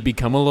it's like to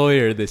become a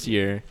lawyer this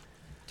year?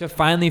 To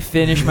finally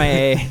finish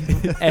my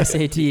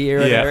SAT or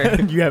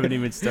whatever. You haven't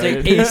even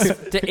started.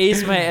 To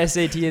ace my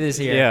SAT this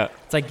year. Yeah.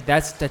 It's like,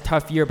 that's the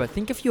tough year, but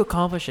think if you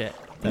accomplish it.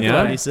 That's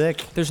Yeah. pretty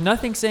sick. There's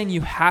nothing saying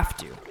you have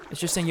to. It's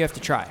just saying you have to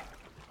try.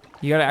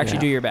 You got to actually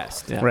Yeah. do your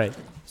best. Yeah. Right.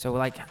 So,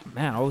 like,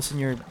 man, all of a sudden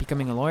you're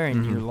becoming a lawyer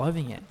and Mhm. you're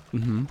loving it.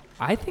 Mm-hmm.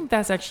 I think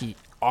that's actually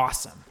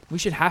awesome. We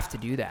should have to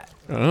do that.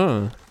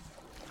 Oh.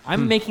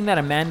 I'm making that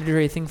a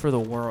mandatory thing for the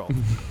world.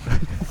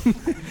 Should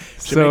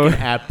So- make an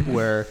app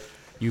where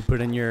you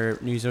put in your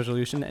New Year's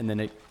resolution and then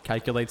it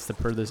calculates the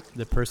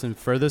person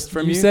furthest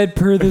from you. You said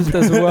Perthist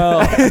as well.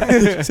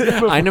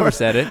 I never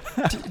said it.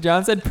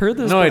 John said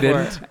Perthist No, I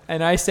before, didn't.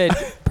 and I said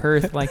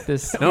Perth like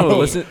this. No,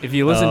 listen. If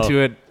you listen Oh.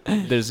 to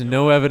it, there's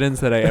no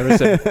evidence that I ever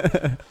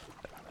said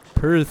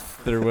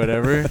Perth or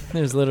whatever.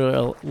 There's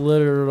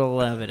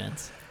literal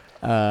evidence.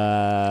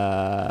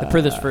 The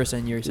furthest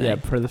person you're saying. Yeah,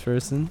 furthest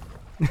person.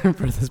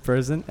 Furthest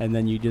person. And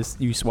then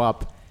you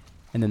swap.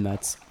 And then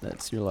that's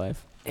your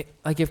life.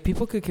 Like if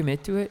people could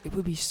commit to it, it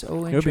would be so It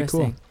would be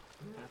interesting. cool.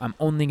 I'm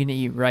only gonna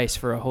eat rice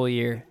for a whole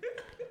year.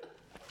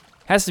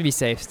 Has to be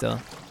safe still.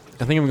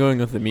 I think I'm going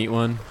with the meat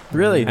one.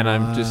 Really? And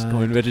I'm just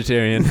going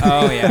vegetarian.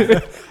 Oh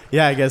yeah,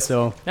 Yeah, I guess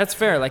so. that's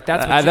fair. Like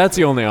that's what That's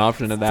the only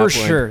option at that for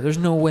point. sure. There's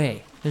no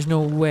way. There's no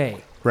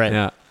way. Right.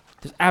 Yeah.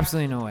 There's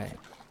absolutely no way.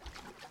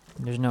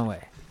 There's no way.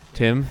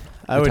 Tim,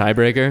 I the would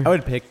tiebreaker. I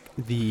would pick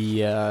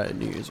the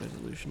New Year's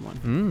resolution one.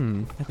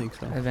 Mm. I think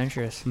so.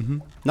 Adventurous. Mm-hmm.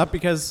 Not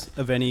because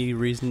of any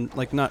reason,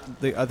 like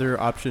not the other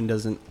option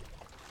doesn't.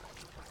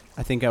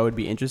 I think I would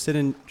be interested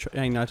in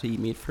trying not to eat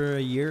meat for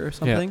a year or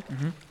something.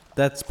 Mm-hmm.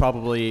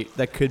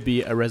 That could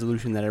be a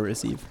resolution that I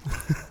receive.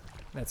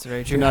 That's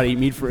very To true. not eat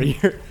meat for a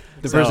year.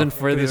 The So- person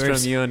furthest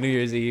worse. from you on New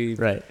Year's Eve,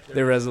 Right.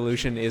 their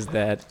resolution is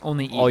that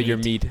Only eat all your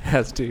meat. meat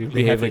has to You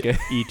behave have like to a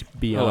eat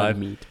beyond alive.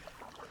 meat.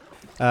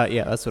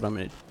 Yeah, that's what I'm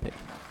gonna pick.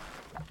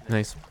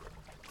 nice.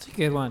 It's a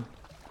good one.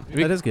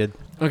 We- That is good.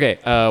 Okay,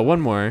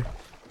 one more.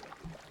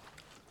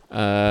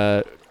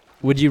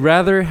 Would you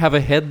rather have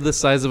a head the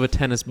size of a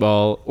tennis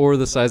ball or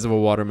the size of a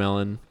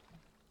watermelon?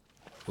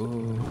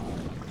 Ooh.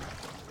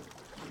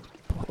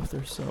 Both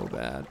are so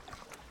bad.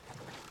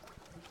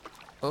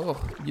 Oh,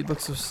 you'd look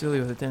so silly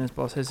with a tennis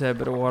ball's his head,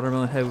 but a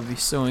watermelon head would be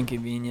so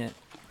inconvenient.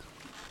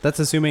 That's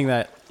assuming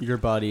that your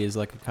body is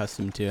like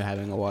accustomed to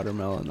having a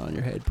watermelon on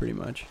your head, pretty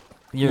much.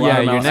 Yeah, your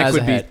Watermelon neck as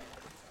would a be head.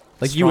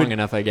 Like strong you would,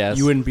 enough, I guess.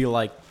 you wouldn't be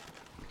like,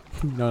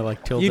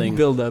 like tilting You'd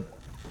build up.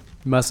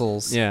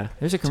 muscles. Yeah.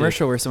 There's a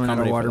commercial where someone had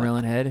a accommodate for that.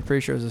 watermelon head. I'm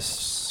pretty sure it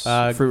was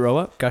a fruit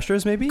roll-up.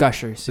 Gushers, maybe.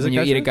 Gushers. Is When it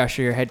you eat a Gushers?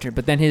 gusher, your head turned.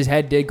 But then his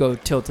head did go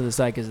tilt to the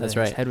side because That's his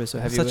right. head was so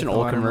heavy. Such with an the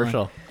old watermelon.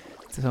 commercial,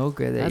 It's so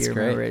good that That's you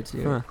great. remember it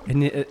too. Huh.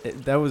 and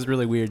that was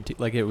really weird. Too.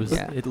 Like it was,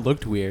 Yeah. it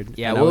looked weird.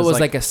 Yeah, And I well, it was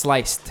like a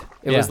sliced.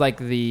 It Yeah. was like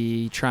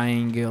the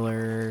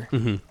triangular.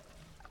 Mm-hmm.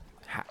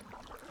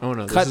 Oh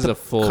no, this Cut is the a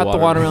full cut the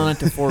watermelon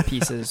into 4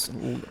 pieces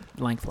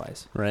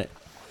lengthwise. Right.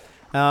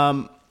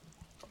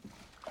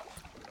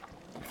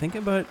 Think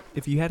about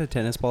if you had a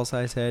tennis ball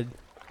size head,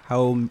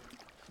 how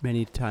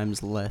many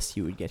times less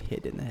you would get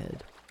hit in the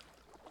head.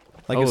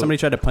 Like Oh. if somebody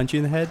tried to punch you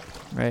in the head,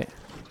 Right.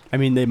 I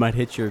mean, they might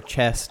hit your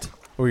chest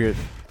or your.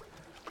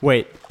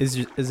 Wait, is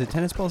a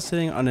tennis ball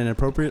sitting on an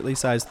appropriately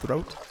sized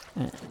throat?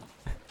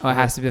 Oh, it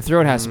has to be. The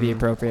throat has to be Mm.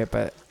 appropriate,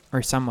 but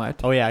or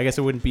somewhat. Oh yeah, I guess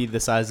it wouldn't be the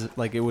size.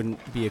 Like it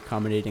wouldn't be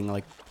accommodating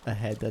like a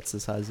head that's the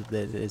size that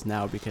it is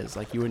now because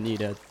like you would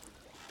need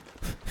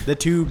the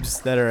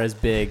tubes that are as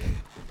big.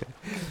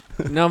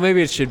 No,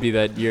 maybe it should be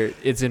that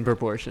it's in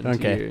proportion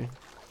Okay. to your.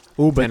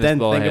 Ooh, but Tennis then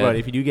ball think about head. it.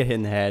 If you do get hit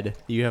in the head,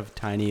 you have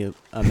tiny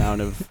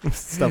amount of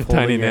stuff Tiny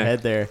holding your neck.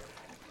 head there.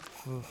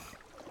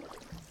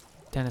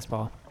 Tennis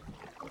ball.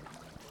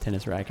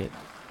 Tennis racket.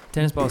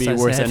 Tennis ball Be size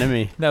worst head.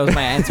 enemy. That was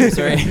my answer.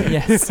 Sorry.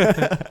 Yes.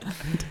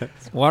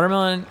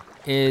 Watermelon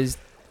is.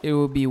 It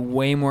would be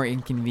way more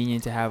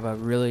inconvenient to have a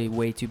really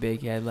way too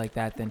big head like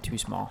that than too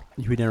small.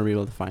 You would never be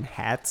able to find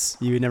hats.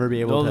 You would never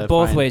be able to.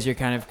 Both find- ways, you're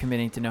kind of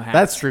committing to no hats.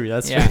 That's true.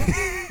 That's yeah.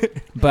 true.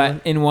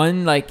 But in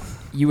one, like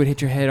you would hit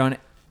your head on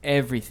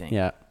everything.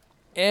 Yeah.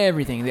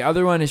 Everything. The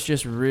other one is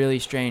just really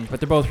strange,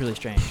 but they're both really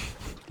strange.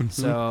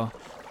 So,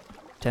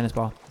 tennis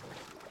ball.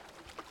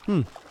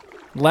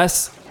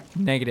 Less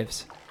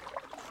negatives.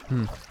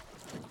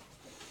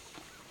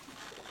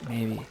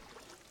 Maybe.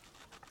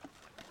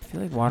 I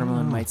feel like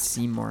watermelon might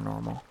seem more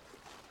normal.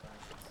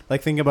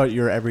 Like think about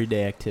your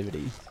everyday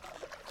activities.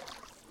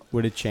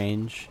 Would it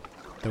change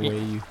the way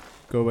you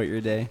go about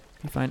your day?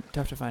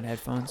 Tough to find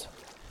headphones.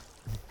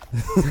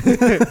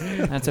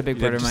 That's a big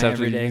part of just my have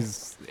to everyday.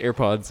 use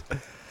AirPods.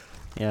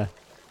 Yeah.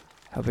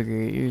 How big are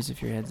your ears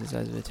if your head's the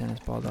size of a tennis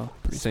ball, though?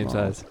 Same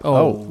small. size.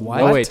 Oh,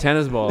 what? Oh wait,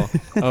 tennis ball.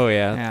 Oh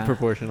yeah, Yeah.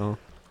 proportional.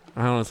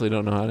 I honestly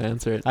don't know how to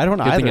answer it. I don't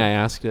Good either. thing I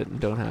asked it and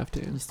don't have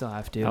to. You still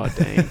have to. Oh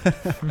dang.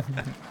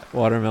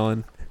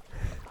 Watermelon.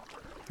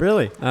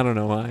 Really? I don't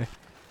know why.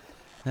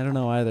 I don't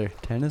know either.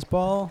 Tennis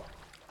ball?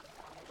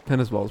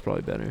 Tennis ball is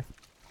probably better.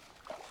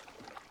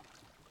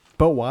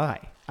 But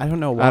why? I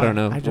don't know why. I don't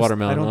know. I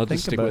Watermelon. don't I'll think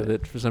just stick about with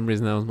it. For some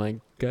reason, that was my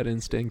gut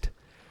instinct.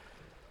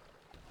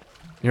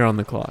 You're on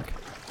the clock.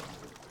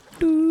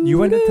 You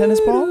went to tennis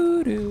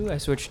ball? I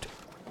switched.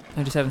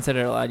 I just haven't said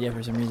it out loud yet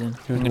for some reason.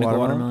 You I'm went gonna to go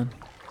watermelon? watermelon.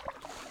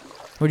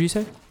 What did you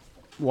say?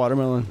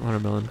 Watermelon.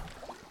 Watermelon.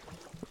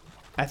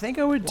 I think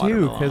I would too,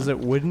 Watermelon. because it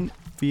wouldn't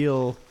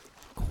feel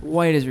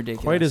Quite as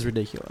ridiculous. quite as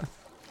ridiculous.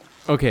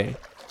 Okay.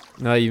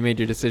 Now that you've made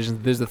your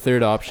decisions, there's a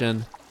third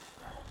option.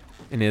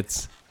 And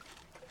it's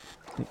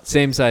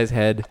same size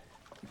head,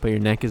 but your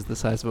neck is the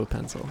size of a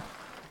pencil.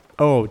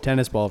 Oh,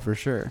 tennis ball for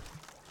sure.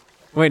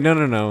 Wait,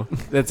 no.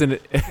 That's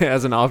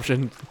as an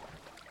option.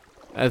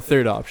 A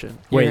third option.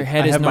 Your Wait,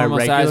 head I is have my normal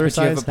size, regular but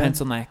you have a size head?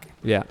 pencil neck.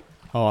 Yeah.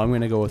 Oh, I'm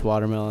gonna go with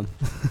watermelon.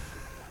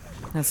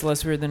 That's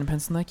less weird than a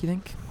pencil neck, you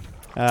think?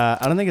 I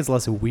don't think it's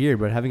less weird,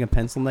 but having a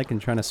pencil neck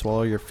and trying to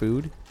swallow your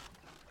food,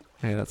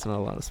 Hey, that's not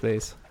a lot of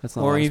space. that's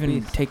not a Or lot of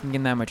even space. taking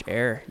in that much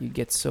air. You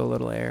get so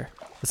little air.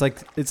 It's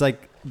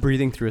like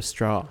breathing through a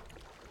straw.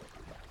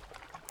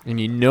 And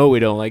you know we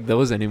don't like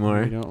those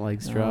anymore. We don't like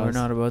No, straws. we're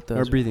not about or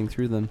those. breathing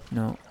through them.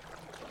 No.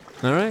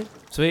 All right.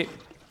 Sweet.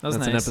 That was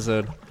That's nice. an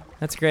episode.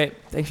 That's great.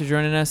 Thanks for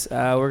joining us.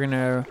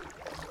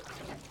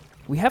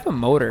 We have a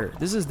motor.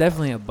 This is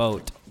definitely a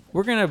boat.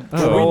 We're gonna.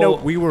 Oh.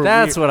 We were.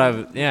 That's what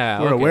I've. Yeah.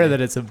 We're okay. aware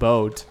that it's a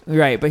boat.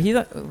 Right, but he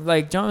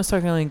like John was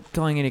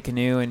calling it a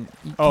canoe, and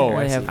you Oh, can't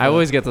really I see. have. I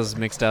always get those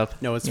mixed up.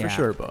 No, it's Yeah. for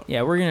sure a boat.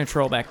 Yeah, we're gonna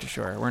troll back to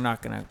shore. We're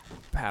not gonna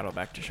paddle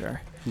back to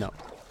shore. No.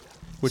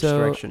 Which So-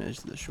 direction is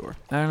the shore?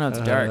 I don't know. It's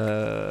dark.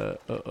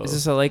 Uh-oh. Is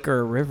this a lake or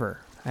a river?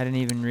 I didn't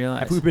even realize.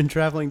 Have we been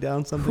traveling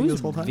down something Whose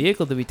this whole time?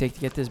 vehicle did we take to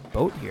get this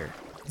boat here?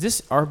 Is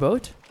this our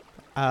boat?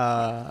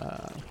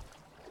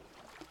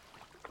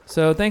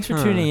 So thanks for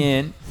Huh. tuning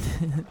in.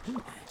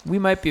 We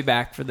might be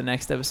back for the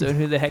next episode.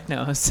 Who the heck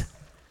knows?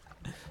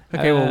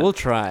 Okay, well, we'll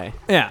try.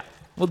 Yeah,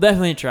 we'll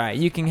definitely try.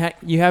 You can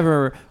you have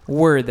a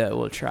word that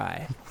we'll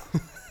try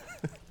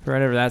for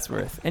whatever that's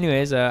worth.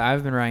 Anyways,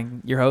 I've been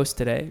Ryan, your host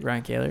today,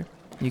 Ryan Kaler.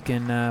 You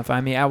can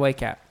find me at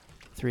Whitecap,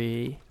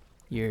 3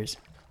 years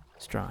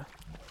strong.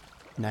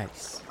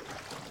 Nice.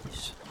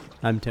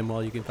 I'm Tim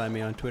Wall. You can find me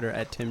on Twitter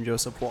at Tim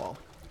Joseph Wall.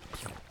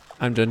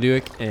 I'm John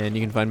Dewick, and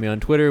you can find me on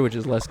Twitter, which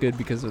is less good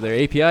because of their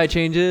API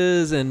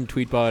changes, and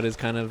Tweetbot is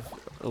kind of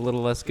a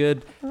little less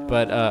good.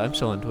 But I'm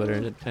still on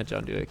Twitter at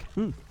John Dewick.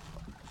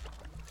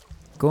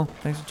 Cool.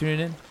 Thanks for tuning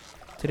in.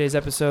 Today's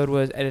episode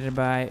was edited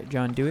by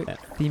John Dewick. Yeah.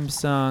 Theme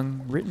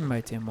song written by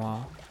Tim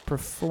Wall.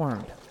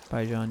 Performed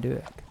by John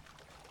Dewick.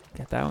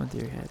 Got that one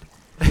through your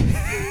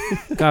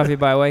head. Coffee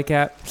by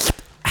Whitecap.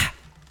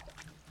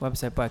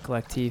 Website by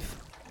Collectif.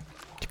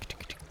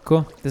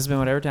 Cool. This has been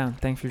Whatever Town.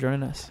 Thanks for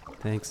joining us.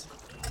 Thanks.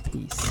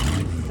 Peace.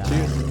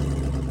 Cheers.